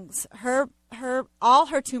lungs, all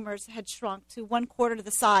her tumors had shrunk to 1/4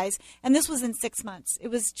 the size, and this was in 6 months. It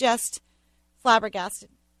was just flabbergasted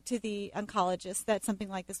to the oncologist that something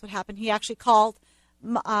like this would happen. He actually called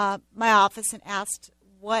my office and asked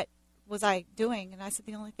what was I doing, and I said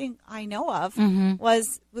the only thing I know of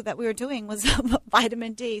was that we were doing was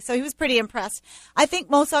vitamin D. So he was pretty impressed. I think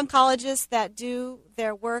most oncologists that do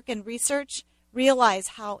their work and research realize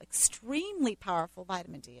how extremely powerful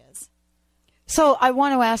vitamin D is. So I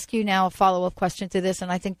want to ask you now a follow-up question to this, and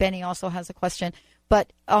I think Benny also has a question.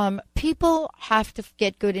 But people have to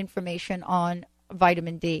get good information on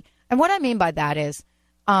vitamin D. And what I mean by that is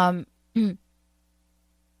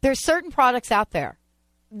there's certain products out there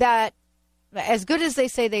that, as good as they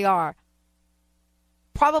say they are,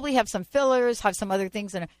 probably have some fillers, have some other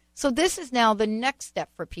things in it. So this is now the next step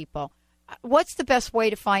for people. What's the best way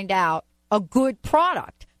to find out a good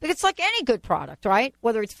product? Because it's like any good product, right?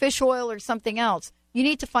 Whether it's fish oil or something else, you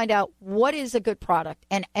need to find out what is a good product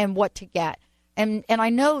and what to get. And I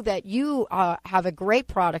know that you have a great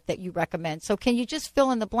product that you recommend. So can you just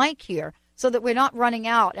fill in the blank here so that we're not running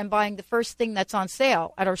out and buying the first thing that's on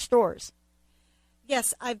sale at our stores?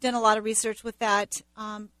 Yes, I've done a lot of research with that.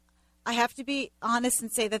 I have to be honest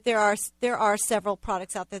and say that there are several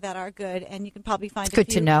products out there that are good, and you can probably find it's good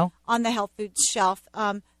to know on the health food shelf.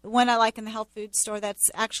 The one I like in the health food store that's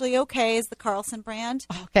actually okay is the Carlson brand.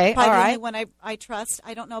 Okay, probably all right. the only one I trust.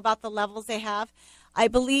 I don't know about the levels they have. I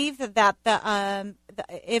believe that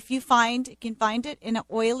if you can find it in an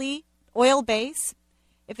oil base.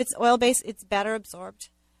 If it's oil base, it's better absorbed,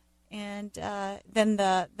 and than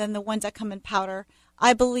the ones that come in powder.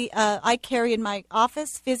 I believe I carry in my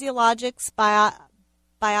office Physiologics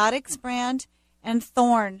Biotics brand and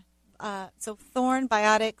Thorne. So Thorne,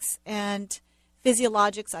 Biotics, and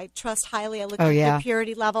Physiologics I trust highly. I look at the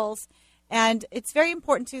purity levels. And it's very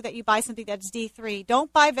important, too, that you buy something that's D3.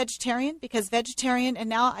 Don't buy vegetarian, because vegetarian, and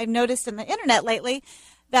now I've noticed in the Internet lately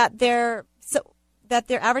that that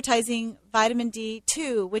they're advertising vitamin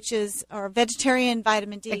D2, which is, or vegetarian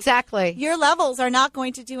vitamin D. Exactly. Your levels are not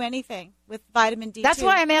going to do anything with vitamin D2. That's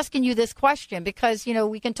why I'm asking you this question, because,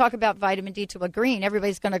 we can talk about vitamin D to a green.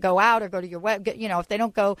 Everybody's going to go out or go to your web. If they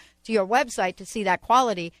don't go to your website to see that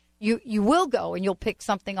quality, you will go and you'll pick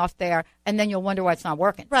something off there, and then you'll wonder why it's not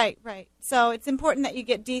working. Right. So it's important that you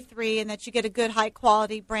get D3 and that you get a good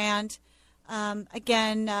high-quality brand.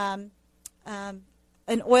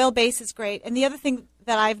 An oil base is great. And the other thing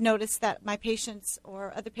that I've noticed that my patients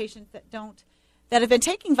or other patients that have been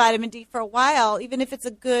taking vitamin D for a while, even if it's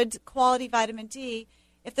a good quality vitamin D,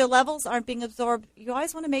 if their levels aren't being absorbed, you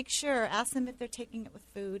always want to make sure, ask them if they're taking it with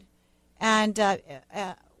food and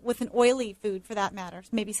with an oily food for that matter,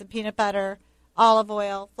 maybe some peanut butter, olive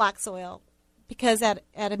oil, flax oil, because at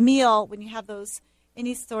a meal, when you have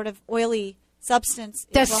any sort of oily substance.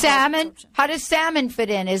 How does salmon fit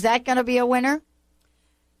in? Is that going to be a winner?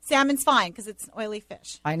 Salmon's fine because it's an oily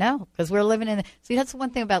fish. I know, because we're living in. See, that's the one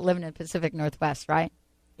thing about living in the Pacific Northwest, right?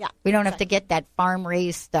 Yeah, we don't have to get that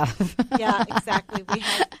farm-raised stuff. Yeah, exactly.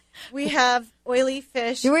 We have oily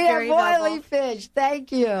fish. We have oily fish.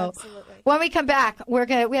 Thank you. Absolutely. When we come back, we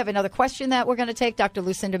have another question that we're going to take. Dr.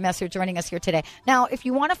 Lucinda Messer joining us here today. Now, if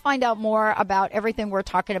you want to find out more about everything we're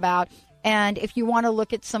talking about, and if you want to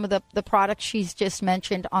look at some of the products she's just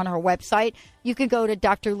mentioned on her website, you can go to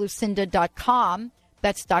drlucinda.com.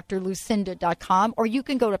 That's drlucinda.com. Or you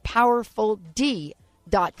can go to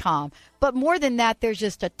powerfuld.com. But more than that, there's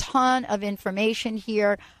just a ton of information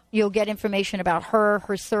here. You'll get information about her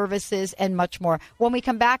services, and much more. When we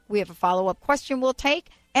come back, we have a follow-up question we'll take,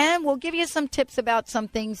 and we'll give you some tips about some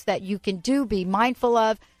things that you can do, be mindful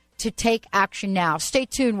of, to take action now. Stay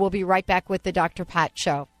tuned. We'll be right back with the Dr. Pat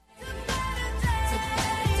Show.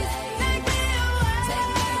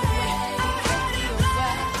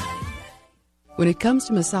 When it comes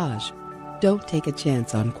to massage, don't take a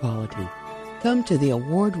chance on quality. Come to the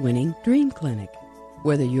award-winning Dream Clinic.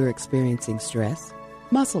 Whether you're experiencing stress,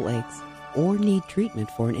 muscle aches, or need treatment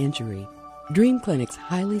for an injury, Dream Clinic's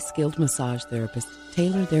highly skilled massage therapists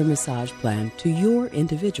tailor their massage plan to your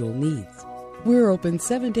individual needs. We're open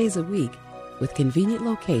 7 days a week with convenient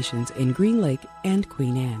locations in Green Lake and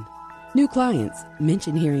Queen Anne. New clients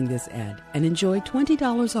mention hearing this ad and enjoy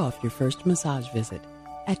 $20 off your first massage visit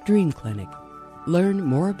at Dream Clinic. Learn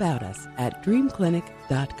more about us at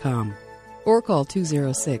dreamclinic.com or call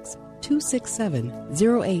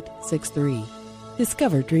 206-267-0863.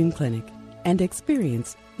 Discover Dream Clinic and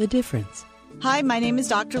experience the difference. Hi, my name is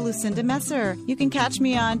Dr. Lucinda Messer. You can catch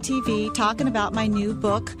me on TV talking about my new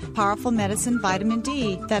book, Powerful Medicine Vitamin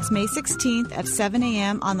D. That's May 16th at 7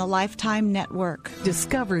 a.m. on the Lifetime Network.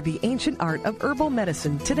 Discover the ancient art of herbal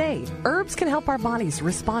medicine today. Herbs can help our bodies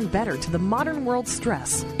respond better to the modern world's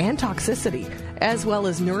stress and toxicity, as well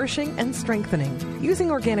as nourishing and strengthening.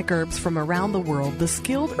 Using organic herbs from around the world, the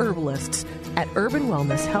skilled herbalists at Urban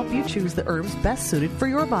Wellness help you choose the herbs best suited for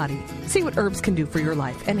your body. See what herbs can do for your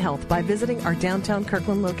life and health by visiting our downtown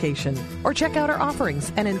Kirkland location, or check out our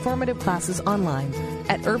offerings and informative classes online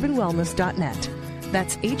at urbanwellness.net.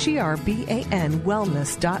 That's HERBAN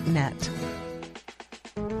wellness.net.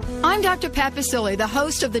 I'm Dr. Pat Basile, the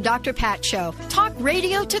host of the Dr. Pat Show. Talk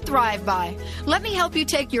radio to thrive by. Let me help you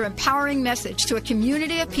take your empowering message to a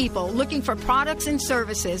community of people looking for products and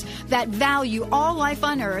services that value all life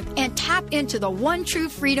on earth and tap into the one true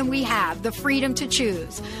freedom we have, the freedom to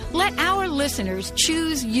choose. Let our listeners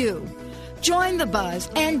choose you. Join the buzz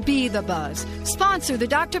and be the buzz. Sponsor the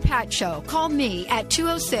Dr. Pat Show. Call me at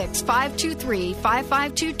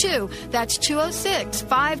 206-523-5522. That's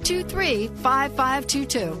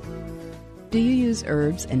 206-523-5522. Do you use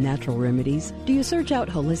herbs and natural remedies? Do you search out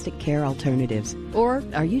holistic care alternatives? Or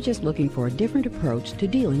are you just looking for a different approach to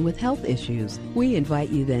dealing with health issues? We invite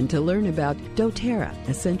you then to learn about doTERRA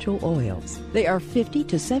essential oils. They are 50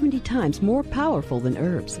 to 70 times more powerful than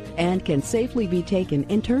herbs and can safely be taken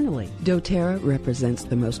internally. doTERRA represents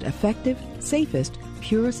the most effective, safest,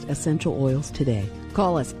 purest essential oils today.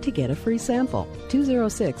 Call us to get a free sample.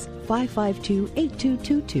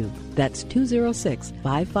 206-552-8222. That's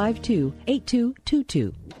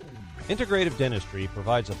 206-552-8222. Integrative Dentistry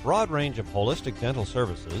provides a broad range of holistic dental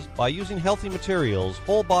services by using healthy materials,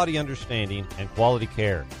 whole body understanding, and quality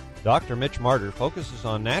care. Dr. Mitch Martyr focuses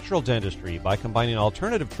on natural dentistry by combining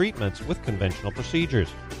alternative treatments with conventional procedures.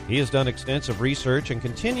 He has done extensive research and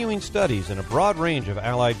continuing studies in a broad range of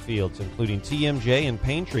allied fields, including TMJ and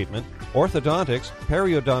pain treatment, orthodontics,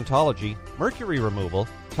 periodontology, mercury removal,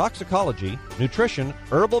 toxicology, nutrition,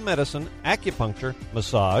 herbal medicine, acupuncture,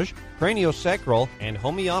 massage, craniosacral, and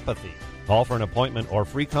homeopathy. Call for an appointment or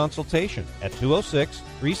free consultation at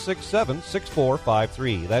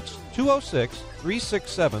 206-367-6453. That's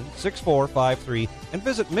 206-367-6453. And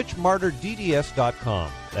visit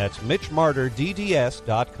MitchMartyrDDS.com. That's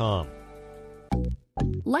MitchMartyrDDS.com.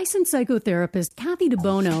 Licensed psychotherapist Kathy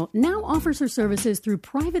DeBono now offers her services through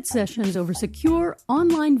private sessions over secure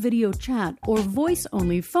online video chat or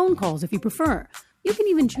voice-only phone calls if you prefer. You can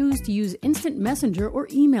even choose to use instant messenger or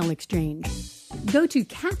email exchange. Go to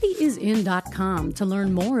kathyisin.com to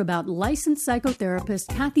learn more about licensed psychotherapist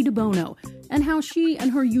Kathy DeBono and how she and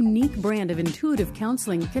her unique brand of intuitive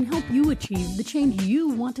counseling can help you achieve the change you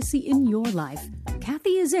want to see in your life.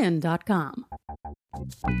 kathyisin.com.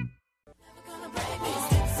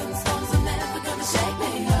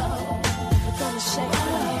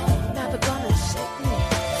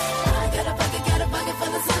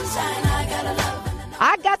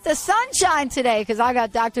 I got the sunshine today because I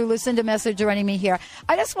got Dr. Lucinda Messer joining me here.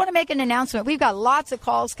 I just want to make an announcement. We've got lots of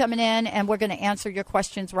calls coming in, and we're going to answer your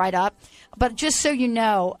questions right up. But just so you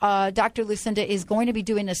know, Dr. Lucinda is going to be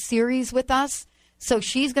doing a series with us. So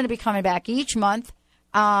she's going to be coming back each month,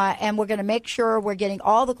 and we're going to make sure we're getting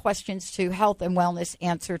all the questions to health and wellness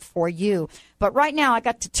answered for you. But right now, I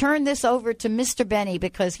got to turn this over to Mr. Benny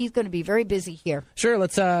because he's going to be very busy here. Sure.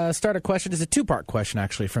 Let's start a question. It's a two-part question,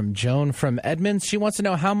 actually, from Joan from Edmonds. She wants to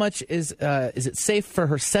know how much is it safe for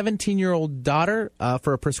her 17-year-old daughter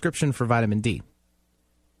for a prescription for vitamin D?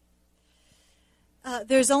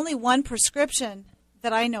 There's only one prescription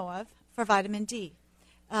that I know of for vitamin D.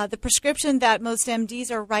 The prescription that most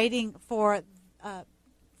MDs are writing for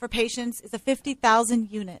patients is a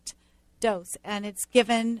 50,000 unit dose, and it's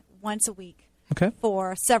given once a week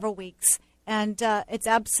for several weeks. And it's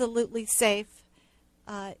absolutely safe.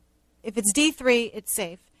 If it's D3, it's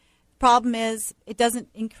safe. Problem is, it doesn't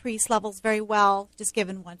increase levels very well just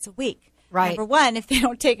given once a week. Right. Number one, if they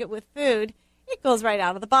don't take it with food, it goes right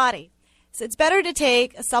out of the body. So it's better to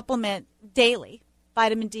take a supplement daily,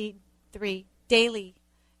 vitamin D3 daily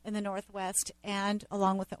in the Northwest, and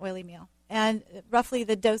along with the oily meal. And roughly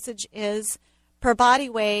the dosage is per body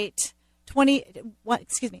weight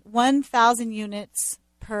 1,000 units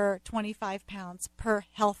per 25 pounds per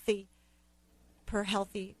healthy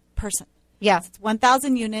person. Yeah. It's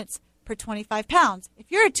 1,000 units per 25 pounds. If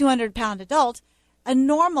you're a 200-pound adult, a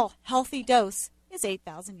normal healthy dose is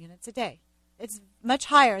 8,000 units a day. It's much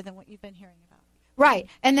higher than what you've been hearing about. Right.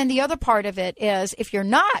 And then the other part of it is if you're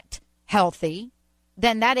not healthy,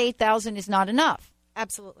 then that 8,000 is not enough.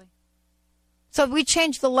 Absolutely. So we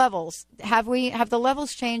changed the levels. Have the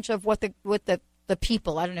levels changed of what the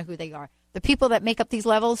people? I don't know who they are. The people that make up these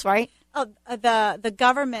levels, right? Oh, the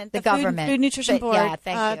government, the government, Food Nutrition Board. Yeah,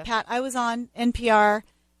 thank you, Pat. I was on NPR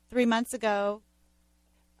 3 months ago,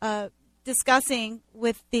 discussing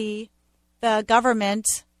with the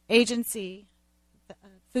government agency, the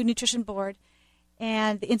Food Nutrition Board,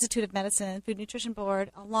 and the Institute of Medicine, Food Nutrition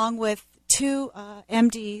Board, along with two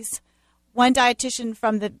MDs, one dietitian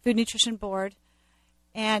from the Food Nutrition Board,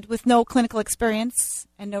 and with no clinical experience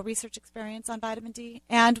and no research experience on vitamin D,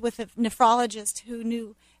 and with a nephrologist who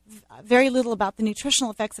knew very little about the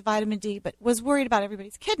nutritional effects of vitamin D, but was worried about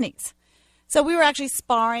everybody's kidneys. So we were actually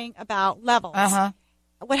sparring about levels.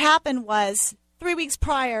 What happened was 3 weeks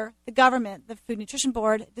prior, the government, the Food Nutrition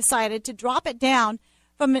Board, decided to drop it down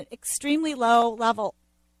from an extremely low level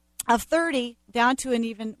of 30 down to an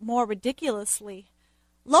even more ridiculously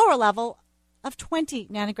lower level of 20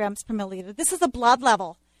 nanograms per milliliter. This is a blood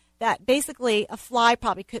level that basically a fly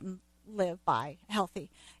probably couldn't live by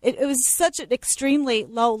healthy. It was such an extremely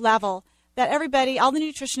low level that everybody, all the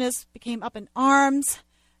nutritionists became up in arms.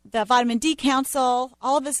 The Vitamin D Council,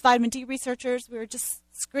 all of us vitamin D researchers, we were just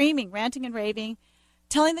screaming, ranting and raving,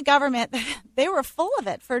 telling the government that they were full of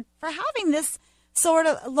it for having this sort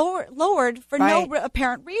of lowered for no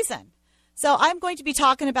apparent reason. So I'm going to be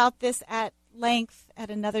talking about this at length at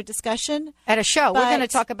another discussion. At a show. We're going to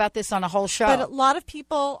talk about this on a whole show. But a lot of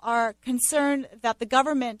people are concerned that the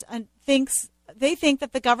government think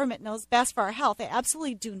that the government knows best for our health. They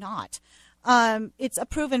absolutely do not. It's a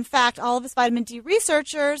proven fact. All of us vitamin D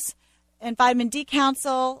researchers and Vitamin D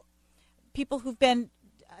Council, people who've been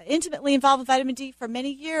intimately involved with vitamin D for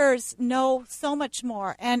many years, know so much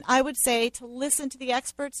more. And I would say to listen to the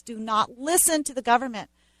experts, do not listen to the government.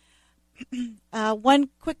 One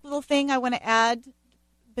quick little thing I want to add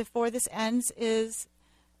before this ends is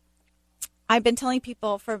I've been telling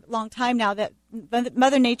people for a long time now that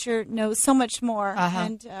Mother Nature knows so much more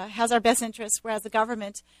and has our best interests, whereas the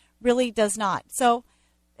government really does not. So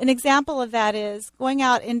an example of that is going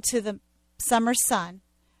out into the summer sun.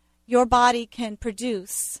 Your body can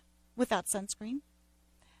produce, without sunscreen,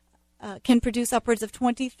 can produce upwards of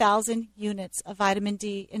 20,000 units of vitamin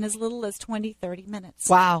D in as little as 20-30 minutes.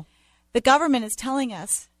 Wow. The government is telling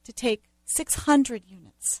us to take 600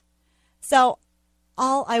 units. So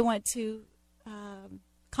all I want to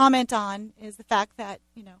comment on is the fact that,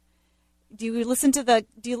 do you listen to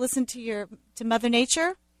Mother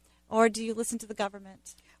Nature, or do you listen to the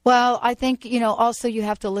government? Well, I think, also you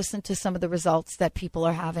have to listen to some of the results that people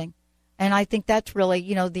are having. And I think that's really,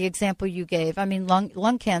 the example you gave. I mean,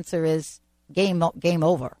 lung cancer is game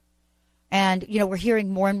over. And, we're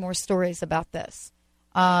hearing more and more stories about this.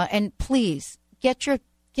 And please get your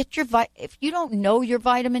if you don't know your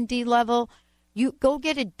vitamin D level, you go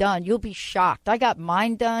get it done. You'll be shocked. I got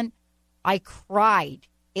mine done. I cried.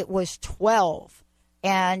 It was 12.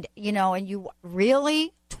 And, and you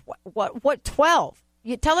really, what 12?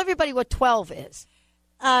 You tell everybody what 12 is.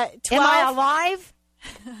 12, am I alive?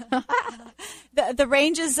 The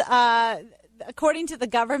ranges, according to the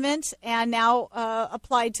government, and now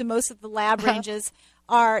applied to most of the lab ranges,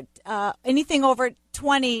 are anything over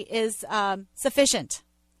 20 is sufficient.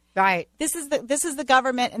 Right. This is the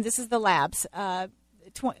government, and this is the labs.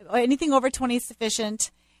 Anything over 20 is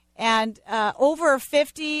sufficient, and over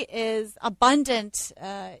 50 is abundant,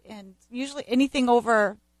 and usually anything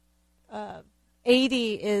over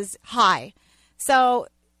 80 is high. So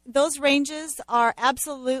those ranges are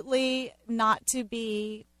absolutely not to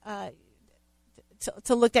be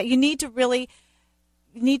to looked at. You need to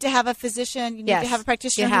have a physician. You need to have a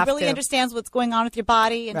practitioner who really understands what's going on with your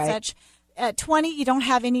body and such. At 20, you don't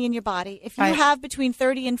have any in your body. If you have between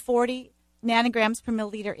 30 and 40 nanograms per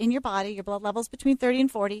milliliter in your body, your blood levels between 30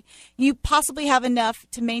 and 40, you possibly have enough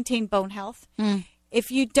to maintain bone health.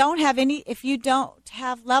 If you don't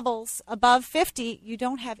have levels above 50, you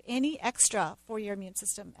don't have any extra for your immune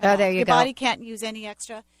system. There you your go. Body can't use any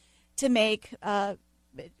extra to make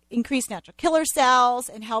increase natural killer cells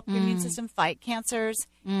and help your immune system fight cancers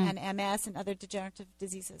and MS and other degenerative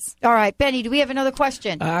diseases. All right, Benny, do we have another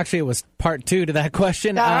question? Actually, it was part 2 to that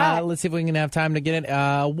question. All right. Let's see if we can have time to get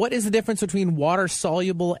it. What is the difference between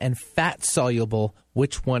water-soluble and fat-soluble?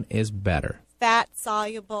 Which one is better?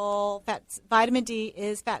 Fat-soluble. Vitamin D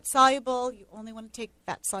is fat-soluble. You only want to take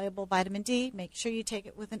fat-soluble vitamin D. Make sure you take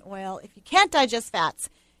it with an oil. If you can't digest fats,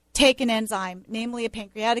 take an enzyme, namely a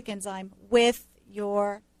pancreatic enzyme, with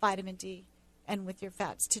your vitamin D and with your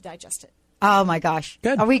fats to digest it. Oh, my gosh.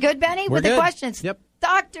 Good. Are we good, Benny, with good. the questions? Yep.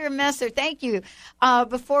 Dr. Messer, thank you.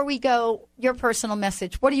 Before we go, your personal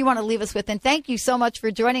message. What do you want to leave us with? And thank you so much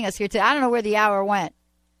for joining us here today. I don't know where the hour went.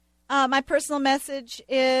 My personal message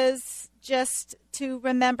is just to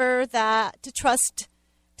remember that to trust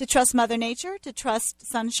Mother Nature, to trust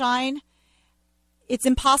sunshine. It's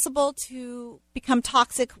impossible to become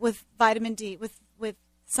toxic with vitamin D, with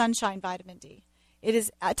sunshine vitamin D. It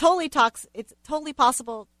is It's totally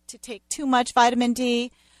possible to take too much vitamin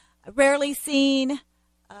D. Rarely seen,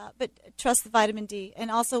 but trust the vitamin D.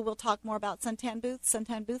 And also, we'll talk more about suntan booths.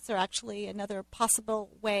 Suntan booths are actually another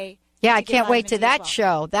possible way. Yeah, I can't wait to that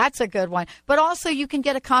show. That's a good one. But also, you can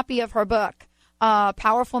get a copy of her book,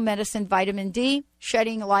 Powerful Medicine Vitamin D,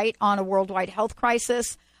 Shedding Light on a Worldwide Health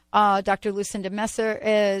Crisis. Dr. Lucinda Messer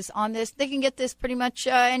is on this. They can get this pretty much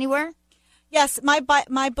anywhere? Yes, my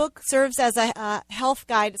book serves as a health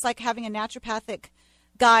guide. It's like having a naturopathic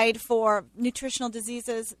guide for nutritional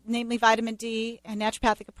diseases, namely vitamin D, and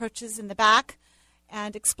naturopathic approaches in the back,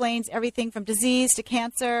 and explains everything from disease to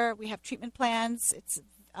cancer. We have treatment plans. It's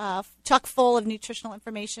chock full of nutritional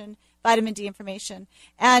information, vitamin D information.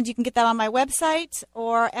 And you can get that on my website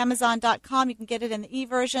or Amazon.com. You can get it in the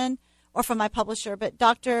e-version or from my publisher, but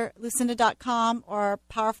drlucinda.com or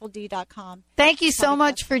powerfuld.com. Thank you so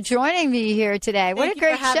much for joining me here today. What a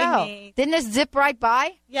great show. Didn't this zip right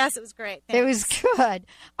by? Yes, it was great. Thanks. It was good.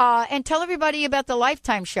 And tell everybody about the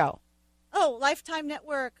Lifetime show. Oh, Lifetime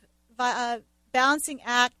Network, Balancing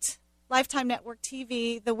Act, Lifetime Network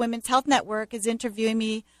TV, the Women's Health Network is interviewing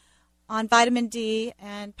me on vitamin D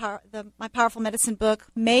and my Powerful Medicine book,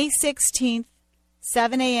 May 16th,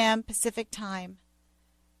 7 a.m. Pacific time.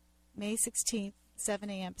 May 16th, 7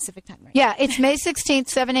 a.m. Pacific time. Right? Yeah, it's May 16th,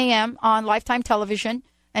 7 a.m. on Lifetime Television,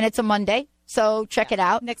 and it's a Monday, so check it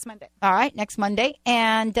out. Next Monday. All right, next Monday,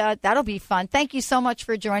 and that'll be fun. Thank you so much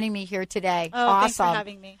for joining me here today. Oh, awesome. Thanks for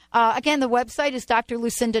having me. Again, the website is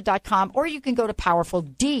drlucinda.com, or you can go to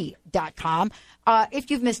powerfuld.com. If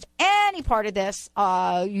you've missed any part of this,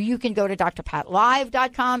 you can go to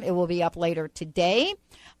drpatlive.com. It will be up later today.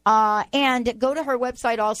 And go to her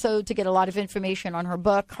website also to get a lot of information on her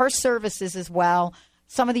book, her services as well,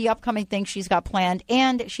 some of the upcoming things she's got planned.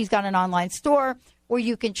 And she's got an online store where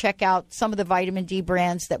you can check out some of the vitamin D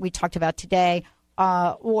brands that we talked about today,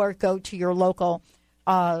 or go to your local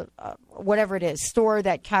whatever it is, store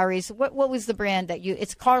that carries, what was the brand that you,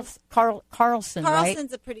 it's Carlson, right?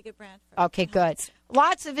 Carlson's a pretty good brand. Okay, good.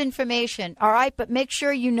 Lots of information, all right, but make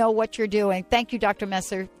sure you know what you're doing. Thank you, Dr.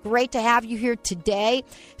 Messer. Great to have you here today.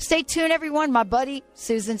 Stay tuned, everyone. My buddy,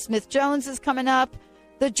 Susan Smith-Jones, is coming up.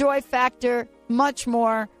 The Joy Factor, much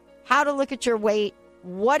more. How to look at your weight.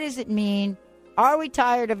 What does it mean? Are we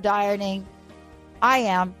tired of dieting? I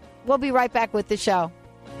am. We'll be right back with the show.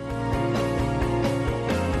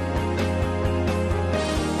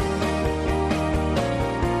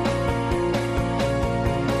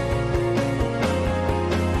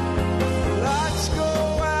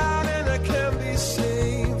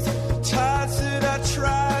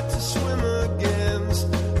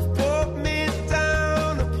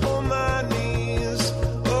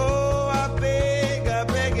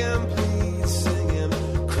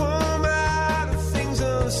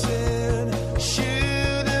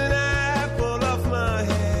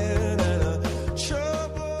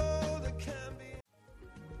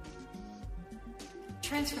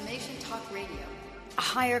 Transformation Talk Radio, a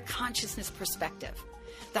higher consciousness perspective.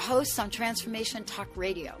 The hosts on Transformation Talk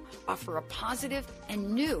Radio offer a positive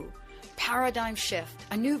and new paradigm shift,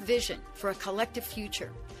 a new vision for a collective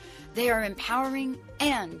future. They are empowering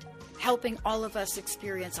and helping all of us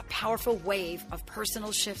experience a powerful wave of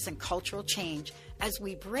personal shifts and cultural change as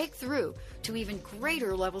we break through to even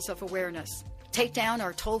greater levels of awareness. Take down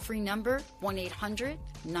our toll-free number,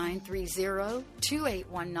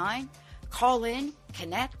 1-800-930-2819. Call in,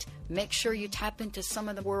 connect, make sure you tap into some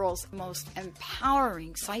of the world's most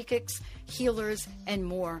empowering psychics, healers, and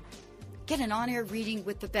more. Get an on-air reading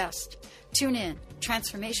with the best. Tune in,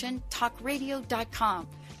 transformationtalkradio.com.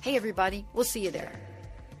 Hey, everybody, we'll see you there.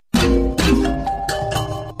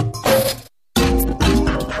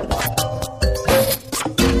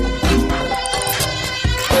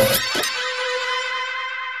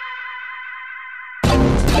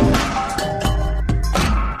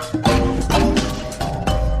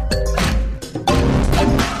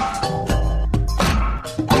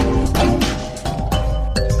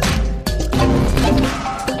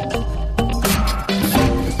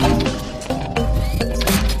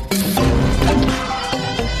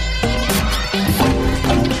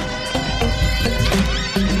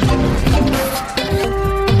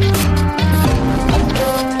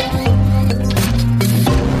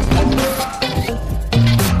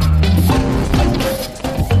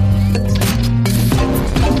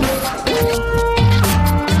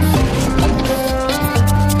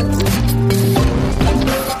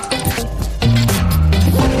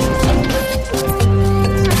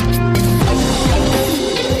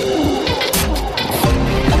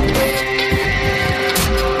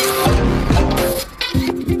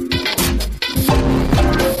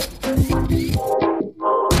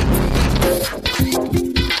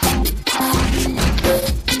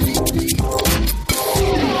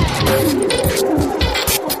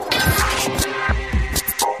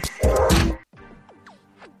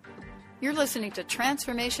 Listening to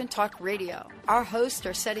Transformation Talk Radio. Our hosts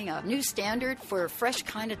are setting a new standard for a fresh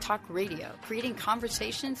kind of talk radio, creating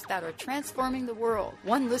conversations that are transforming the world,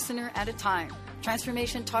 one listener at a time.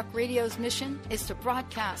 Transformation Talk Radio's mission is to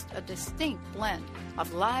broadcast a distinct blend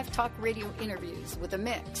of live talk radio interviews with a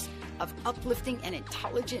mix of uplifting and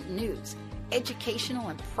intelligent news, educational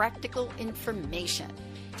and practical information.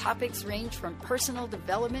 Topics range from personal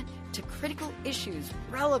development to critical issues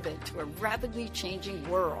relevant to a rapidly changing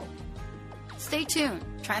world. Stay tuned.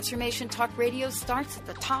 Transformation Talk Radio starts at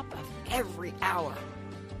the top of every hour.